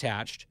stigma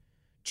attached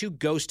to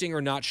ghosting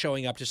or not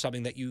showing up to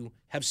something that you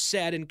have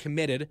said and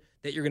committed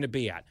that you're going to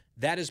be at.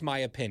 That is my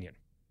opinion.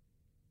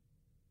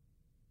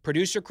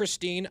 Producer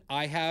Christine,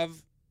 I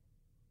have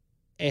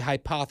a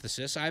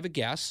hypothesis, I have a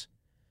guess,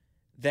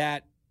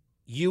 that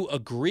you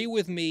agree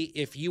with me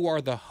if you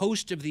are the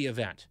host of the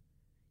event.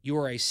 You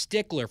are a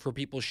stickler for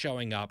people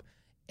showing up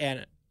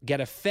and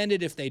get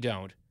offended if they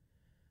don't.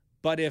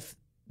 But if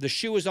the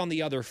shoe is on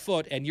the other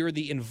foot and you're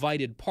the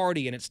invited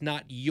party and it's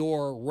not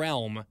your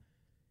realm,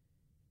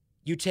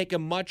 you take a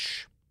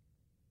much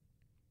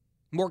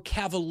more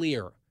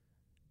cavalier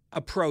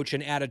approach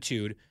and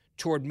attitude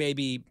toward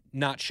maybe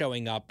not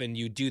showing up, and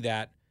you do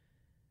that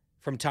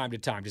from time to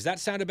time. Does that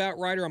sound about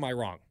right, or am I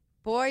wrong?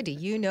 Boy, do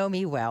you know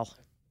me well.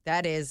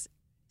 That is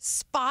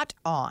spot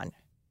on.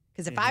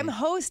 Because if I'm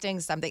hosting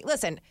something,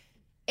 listen,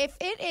 if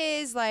it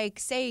is like,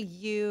 say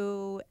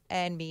you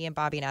and me and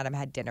Bobby and Adam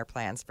had dinner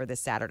plans for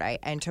this Saturday,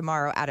 and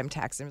tomorrow Adam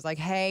texts and was like,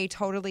 hey,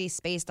 totally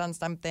spaced on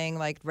something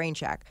like rain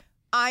check,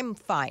 I'm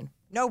fine.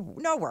 No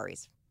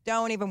worries.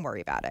 Don't even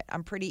worry about it.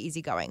 I'm pretty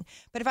easygoing.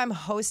 But if I'm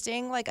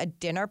hosting like a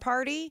dinner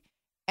party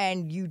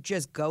and you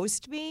just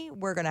ghost me,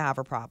 we're going to have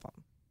a problem.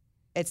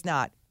 That's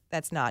not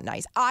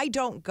nice. I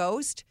don't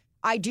ghost.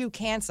 I do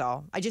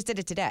cancel. I just did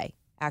it today,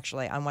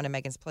 actually, on one of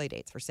Megan's play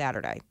dates for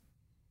Saturday.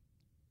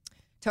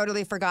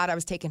 Totally forgot I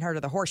was taking her to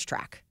the horse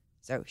track.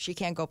 So she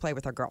can't go play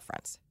with her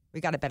girlfriends.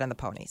 We got to bet on the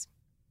ponies.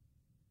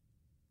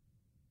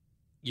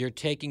 You're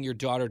taking your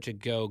daughter to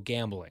go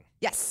gambling.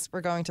 Yes,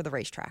 we're going to the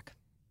racetrack.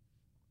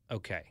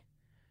 Okay.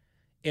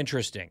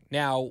 Interesting.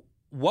 Now,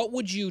 what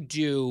would you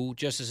do,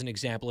 just as an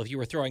example, if you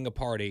were throwing a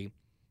party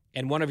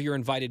and one of your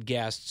invited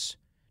guests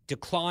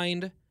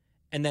declined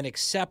and then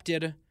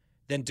accepted,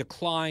 then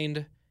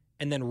declined,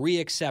 and then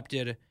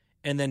reaccepted,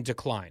 and then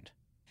declined?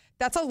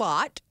 That's a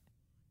lot.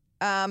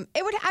 I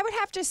would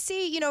have to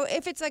see,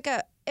 if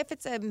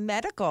it's a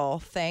medical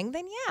thing,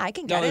 then yeah, I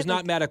can get it. No, it was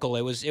not medical.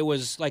 It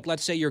was like,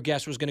 let's say your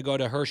guest was going to go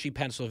to Hershey,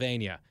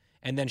 Pennsylvania,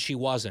 and then she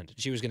wasn't.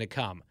 She was going to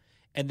come.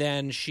 And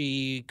then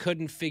she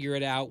couldn't figure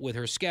it out with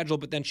her schedule,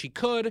 but then she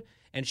could,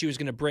 and she was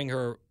going to bring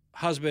her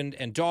husband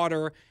and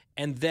daughter,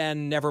 and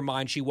then, never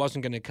mind, she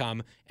wasn't going to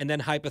come. And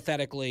then,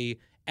 hypothetically,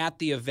 at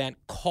the event,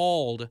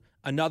 called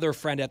another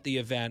friend at the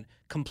event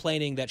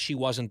complaining that she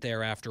wasn't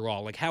there after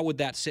all. Like, how would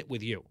that sit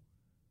with you?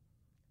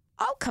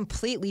 Oh,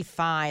 completely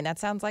fine. That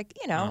sounds like,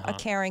 a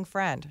caring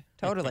friend.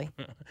 Totally.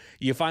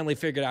 You finally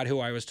figured out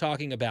who I was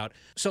talking about.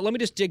 So let me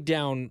just dig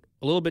down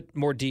a little bit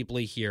more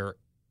deeply here.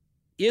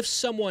 If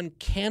someone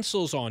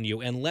cancels on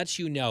you and lets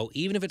you know,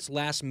 even if it's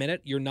last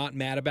minute, you're not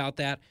mad about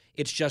that,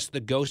 it's just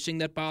the ghosting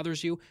that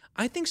bothers you,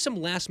 I think some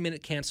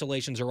last-minute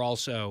cancellations are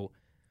also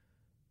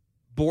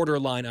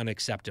borderline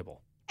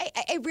unacceptable.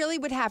 It really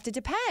would have to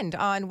depend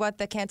on what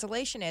the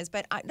cancellation is.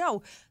 But I'm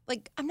not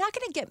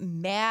going to get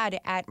mad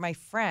at my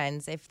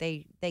friends if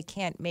they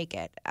can't make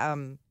it.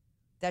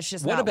 That's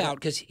just what about,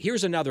 because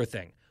here's another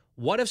thing.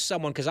 What if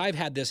someone, because I've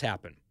had this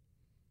happen,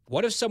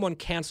 what if someone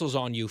cancels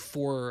on you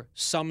for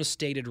some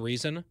stated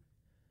reason,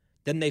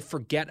 then they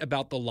forget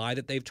about the lie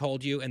that they've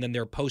told you, and then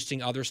they're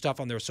posting other stuff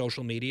on their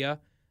social media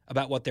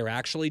about what they're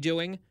actually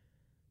doing?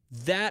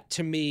 That,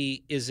 to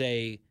me, is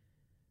a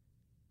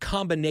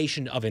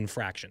combination of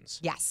infractions.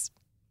 Yes.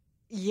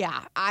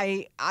 Yeah,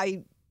 I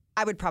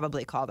would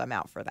probably call them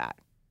out for that.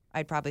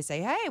 I'd probably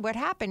say, hey, what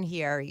happened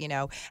here?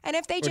 And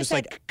if they or just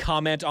said, like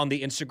comment on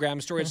the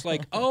Instagram story, it's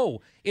like, oh,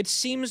 it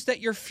seems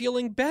that you're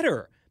feeling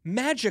better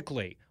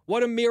magically.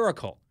 What a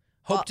miracle.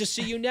 Hope to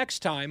see you next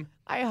time.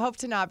 I hope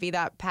to not be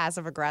that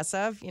passive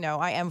aggressive.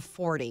 I am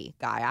 40,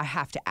 guy. I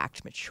have to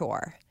act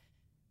mature.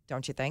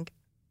 Don't you think?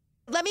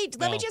 Let me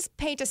just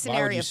paint a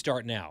scenario. Why would you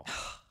start now?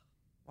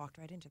 Walked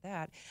right into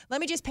that. Let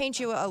me just paint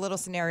you a little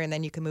scenario, and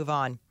then you can move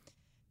on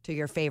to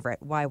your favorite.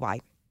 Why?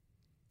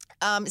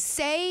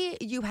 Say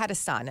you had a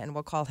son, and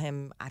we'll call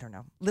him, I don't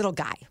know, little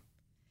guy.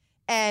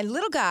 And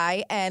little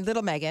guy and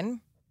little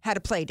Megan had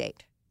a play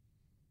date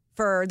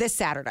for this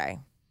Saturday.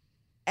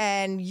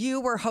 And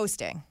you were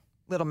hosting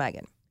little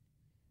Megan.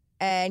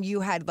 And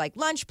you had like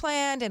lunch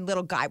planned, and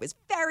little guy was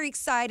very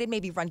excited,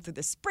 maybe run through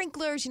the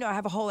sprinklers,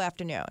 have a whole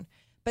afternoon.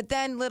 But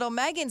then little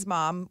Megan's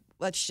mom,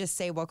 let's just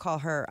say we'll call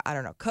her, I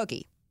don't know,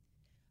 Cookie.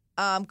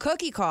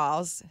 Cookie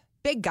calls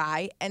big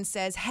guy and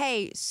says,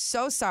 hey,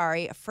 so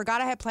sorry.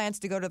 Forgot I had plans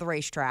to go to the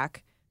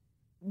racetrack.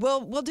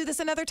 We'll do this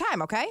another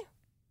time, okay?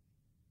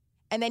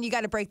 And then you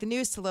got to break the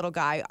news to little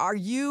guy. Are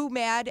you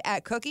mad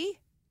at Cookie?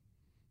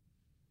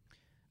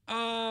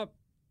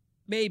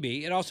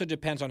 Maybe. It also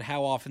depends on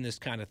how often this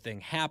kind of thing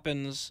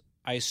happens.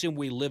 I assume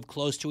we live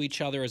close to each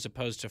other as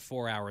opposed to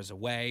 4 hours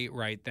away,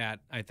 right? That,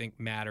 I think,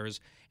 matters.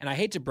 And I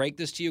hate to break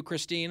this to you,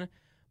 Christine,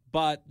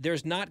 but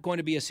there's not going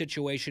to be a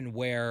situation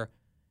where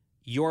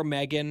your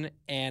Megan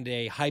and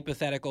a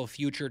hypothetical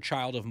future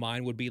child of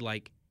mine would be,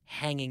 like,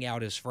 hanging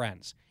out as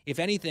friends. If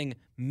anything,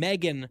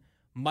 Megan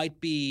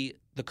might be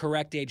the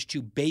correct age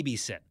to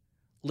babysit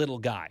little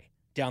guy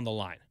down the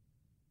line.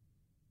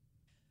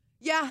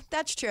 Yeah,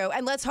 that's true.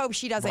 And let's hope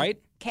she doesn't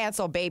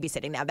cancel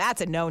babysitting. Now,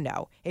 that's a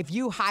no-no. If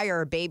you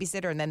hire a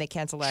babysitter and then they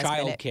cancel last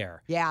minute.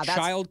 Childcare. Yeah, that's...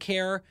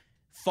 Childcare,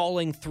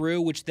 falling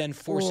through, which then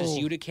forces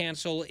you to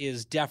cancel,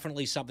 is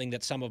definitely something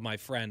that some of my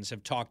friends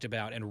have talked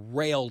about and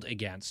railed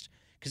against,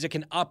 because it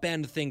can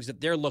upend things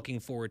that they're looking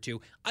forward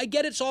to. I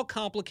get it's all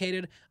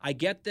complicated. I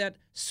get that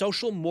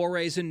social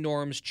mores and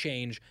norms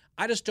change.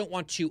 I just don't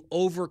want to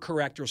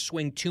overcorrect or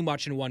swing too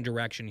much in one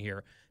direction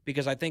here,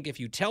 because I think if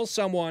you tell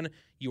someone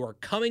you are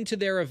coming to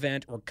their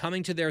event or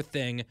coming to their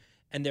thing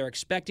and they're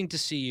expecting to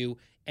see you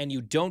and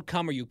you don't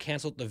come or you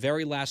cancel at the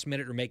very last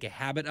minute or make a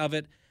habit of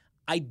it,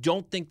 I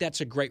don't think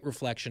that's a great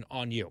reflection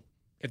on you.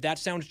 If that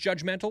sounds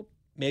judgmental,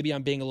 maybe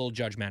I'm being a little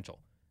judgmental.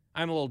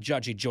 I'm a little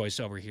judgy Joyce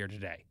over here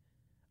today.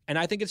 And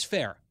I think it's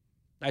fair.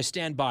 I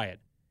stand by it.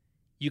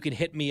 You can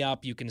hit me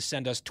up. You can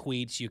send us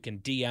tweets. You can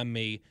DM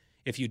me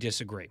if you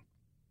disagree.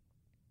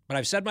 But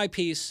I've said my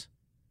piece.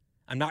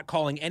 I'm not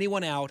calling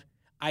anyone out.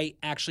 I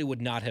actually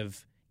would not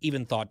have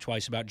even thought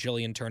twice about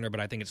Jillian Turner, but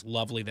I think it's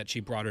lovely that she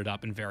brought it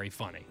up and very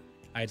funny.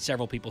 I had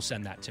several people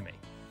send that to me.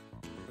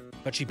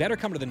 But she better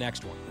come to the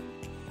next one.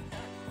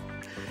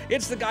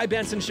 It's the Guy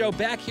Benson Show,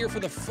 back here for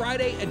the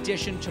Friday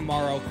edition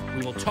tomorrow.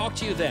 We will talk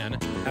to you then.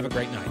 Have a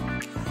great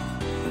night.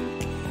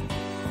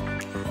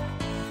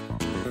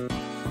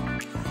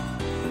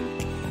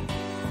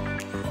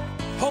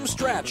 Home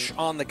stretch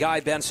on the Guy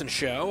Benson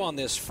Show on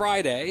this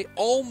Friday,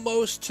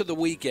 almost to the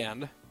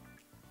weekend.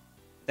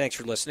 Thanks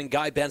for listening.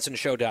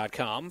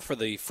 GuyBensonShow.com for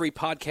the free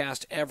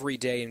podcast every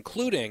day,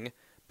 including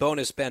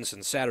Bonus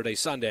Benson, Saturday,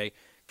 Sunday.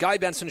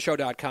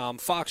 GuyBensonShow.com,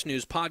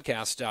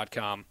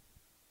 FoxNewsPodcasts.com,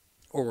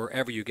 or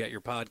wherever you get your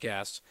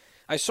podcasts.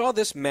 I saw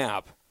this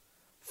map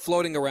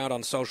floating around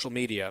on social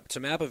media. It's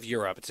a map of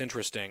Europe. It's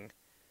interesting,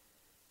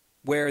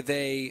 where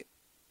they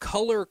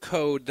color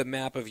code the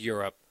map of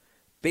Europe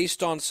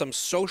based on some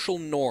social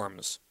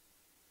norms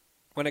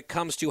when it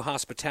comes to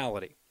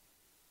hospitality.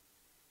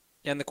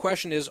 And the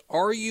question is,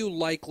 are you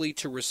likely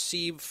to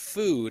receive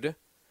food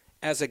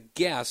as a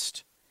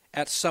guest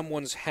at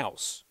someone's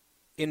house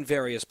in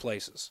various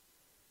places?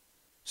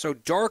 So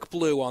dark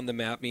blue on the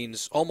map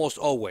means almost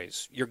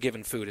always you're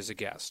given food as a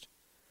guest.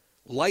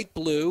 Light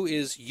blue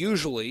is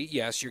usually,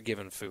 yes, you're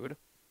given food.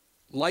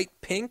 Light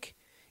pink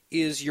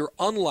is you're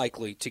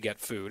unlikely to get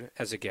food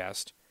as a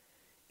guest.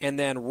 And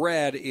then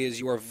red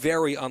is you are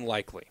very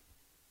unlikely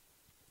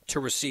to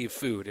receive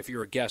food if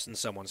you're a guest in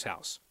someone's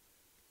house.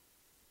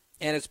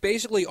 And it's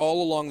basically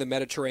all along the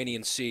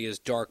Mediterranean Sea is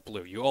dark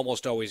blue. You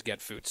almost always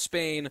get food.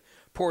 Spain,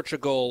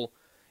 Portugal,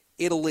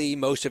 Italy,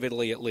 most of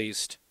Italy at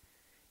least,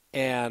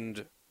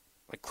 and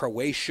like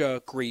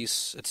Croatia,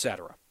 Greece,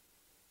 etc.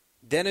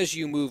 Then as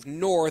you move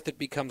north, it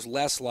becomes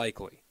less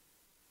likely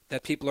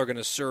that people are going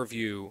to serve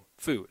you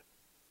food.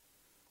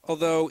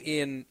 Although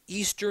in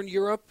Eastern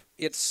Europe,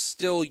 it's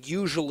still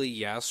usually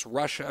yes.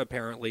 Russia,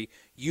 apparently,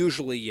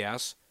 usually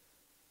yes.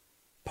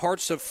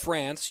 Parts of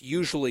France,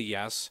 usually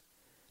yes.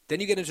 Then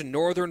you get into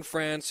northern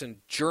France and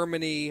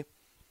Germany,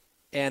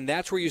 and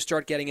that's where you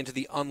start getting into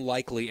the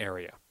unlikely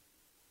area.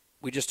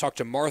 We just talked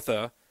to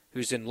Martha,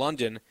 who's in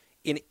London.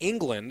 In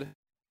England,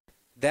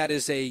 that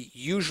is a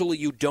usually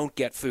you don't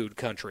get food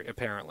country,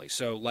 apparently,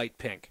 so light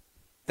pink.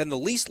 Then the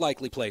least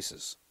likely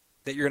places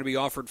that you're going to be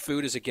offered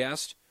food as a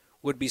guest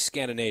would be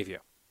Scandinavia.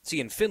 See,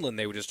 in Finland,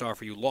 they would just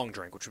offer you long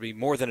drink, which would be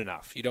more than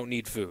enough. You don't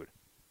need food.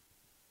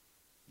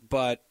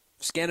 But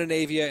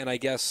Scandinavia and I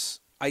guess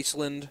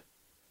Iceland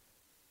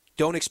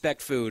don't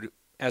expect food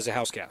as a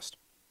house guest.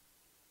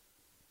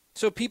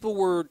 So people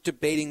were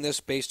debating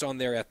this based on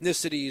their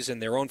ethnicities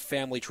and their own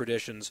family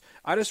traditions.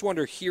 I just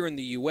wonder here in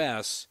the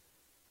U.S.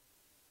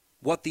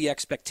 what the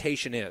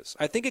expectation is.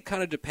 I think it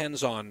kind of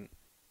depends on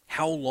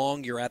how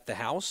long you're at the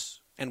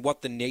house and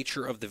what the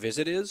nature of the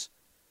visit is.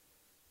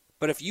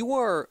 But if you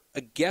are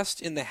a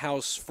guest in the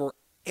house for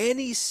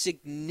any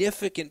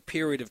significant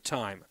period of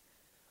time,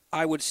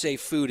 I would say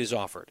food is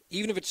offered,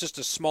 even if it's just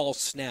a small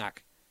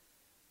snack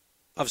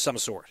of some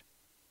sort.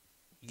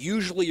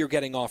 Usually you're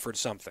getting offered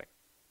something.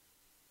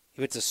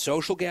 If it's a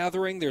social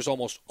gathering, there's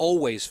almost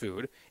always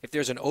food. If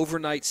there's an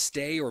overnight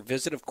stay or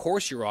visit, of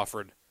course you're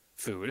offered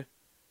food,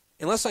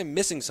 unless I'm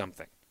missing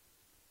something.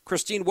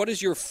 Christine, what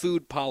is your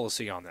food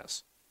policy on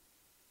this?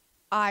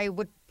 I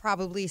would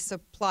probably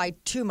supply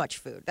too much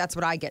food. That's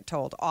what I get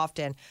told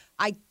often.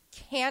 I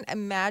can't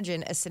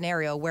imagine a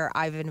scenario where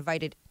I've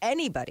invited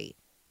anybody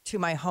to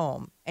my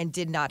home and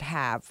did not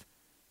have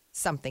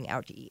something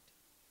out to eat.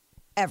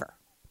 Ever.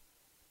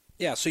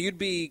 Yeah, so you'd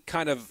be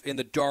kind of in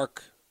the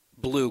dark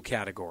blue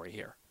category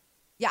here.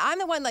 Yeah, I'm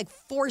the one like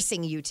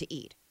forcing you to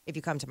eat if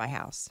you come to my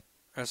house.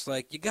 It's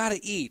like, you got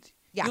to eat.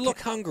 Yeah, you look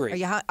hungry. Are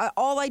you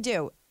all I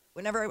do,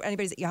 whenever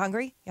anybody's, you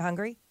hungry? You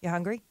hungry? You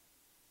hungry?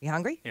 You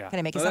hungry? Yeah. Can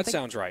I make you something? something? That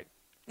sounds right.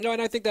 No,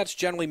 and I think that's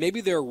generally,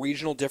 maybe there are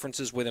regional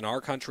differences within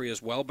our country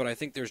as well, but I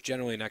think there's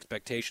generally an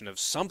expectation of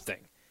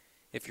something.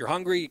 If you're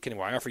hungry, can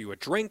I offer you a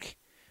drink?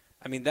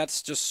 I mean,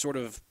 that's just sort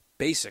of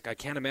basic. I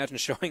can't imagine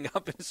showing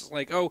up and it's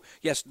like, oh,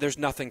 yes, there's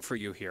nothing for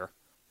you here.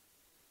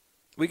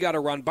 We got to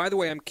run. By the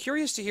way, I'm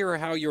curious to hear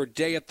how your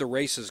day at the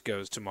races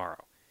goes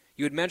tomorrow.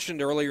 You had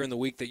mentioned earlier in the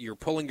week that you're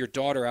pulling your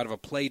daughter out of a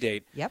play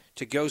date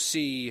to go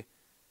see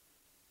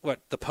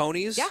the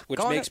ponies? Yeah, which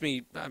makes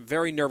me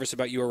very nervous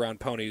about you around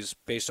ponies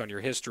based on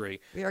your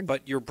history.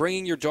 But you're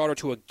bringing your daughter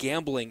to a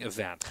gambling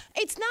event.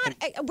 It's not.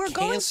 We're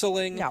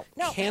canceling, going.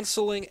 No.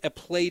 Canceling a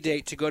play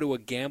date to go to a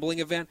gambling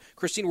event.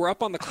 Christine, we're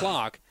up on the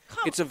clock.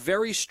 It's a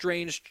very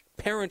strange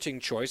parenting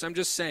choice. I'm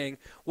just saying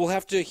we'll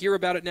have to hear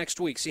about it next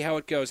week, see how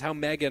it goes, how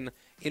Megan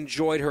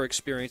enjoyed her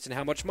experience, and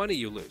how much money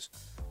you lose.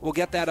 We'll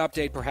get that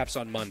update perhaps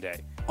on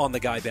Monday on The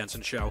Guy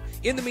Benson Show.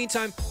 In the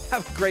meantime,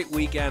 have a great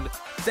weekend.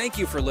 Thank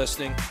you for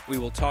listening. We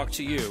will talk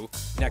to you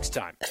next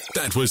time.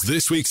 That was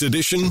this week's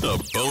edition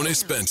of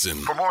Bonus Benson.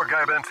 For more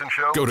Guy Benson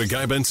Show, go to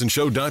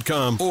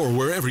GuyBensonShow.com or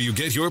wherever you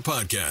get your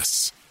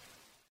podcasts.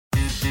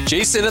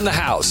 Jason in the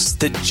House,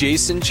 the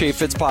Jason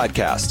Chaffetz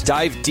podcast.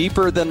 Dive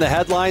deeper than the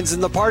headlines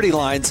and the party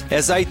lines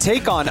as I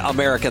take on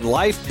American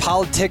life,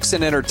 politics,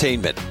 and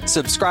entertainment.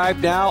 Subscribe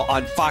now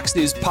on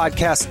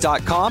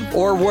FoxNewsPodcast.com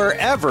or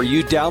wherever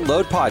you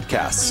download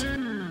podcasts.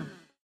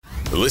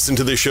 Listen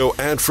to the show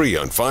ad-free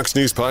on Fox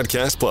News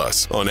Podcast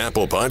Plus, on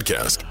Apple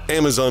Podcast,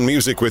 Amazon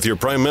Music with your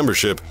Prime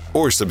membership,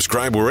 or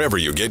subscribe wherever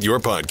you get your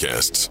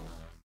podcasts.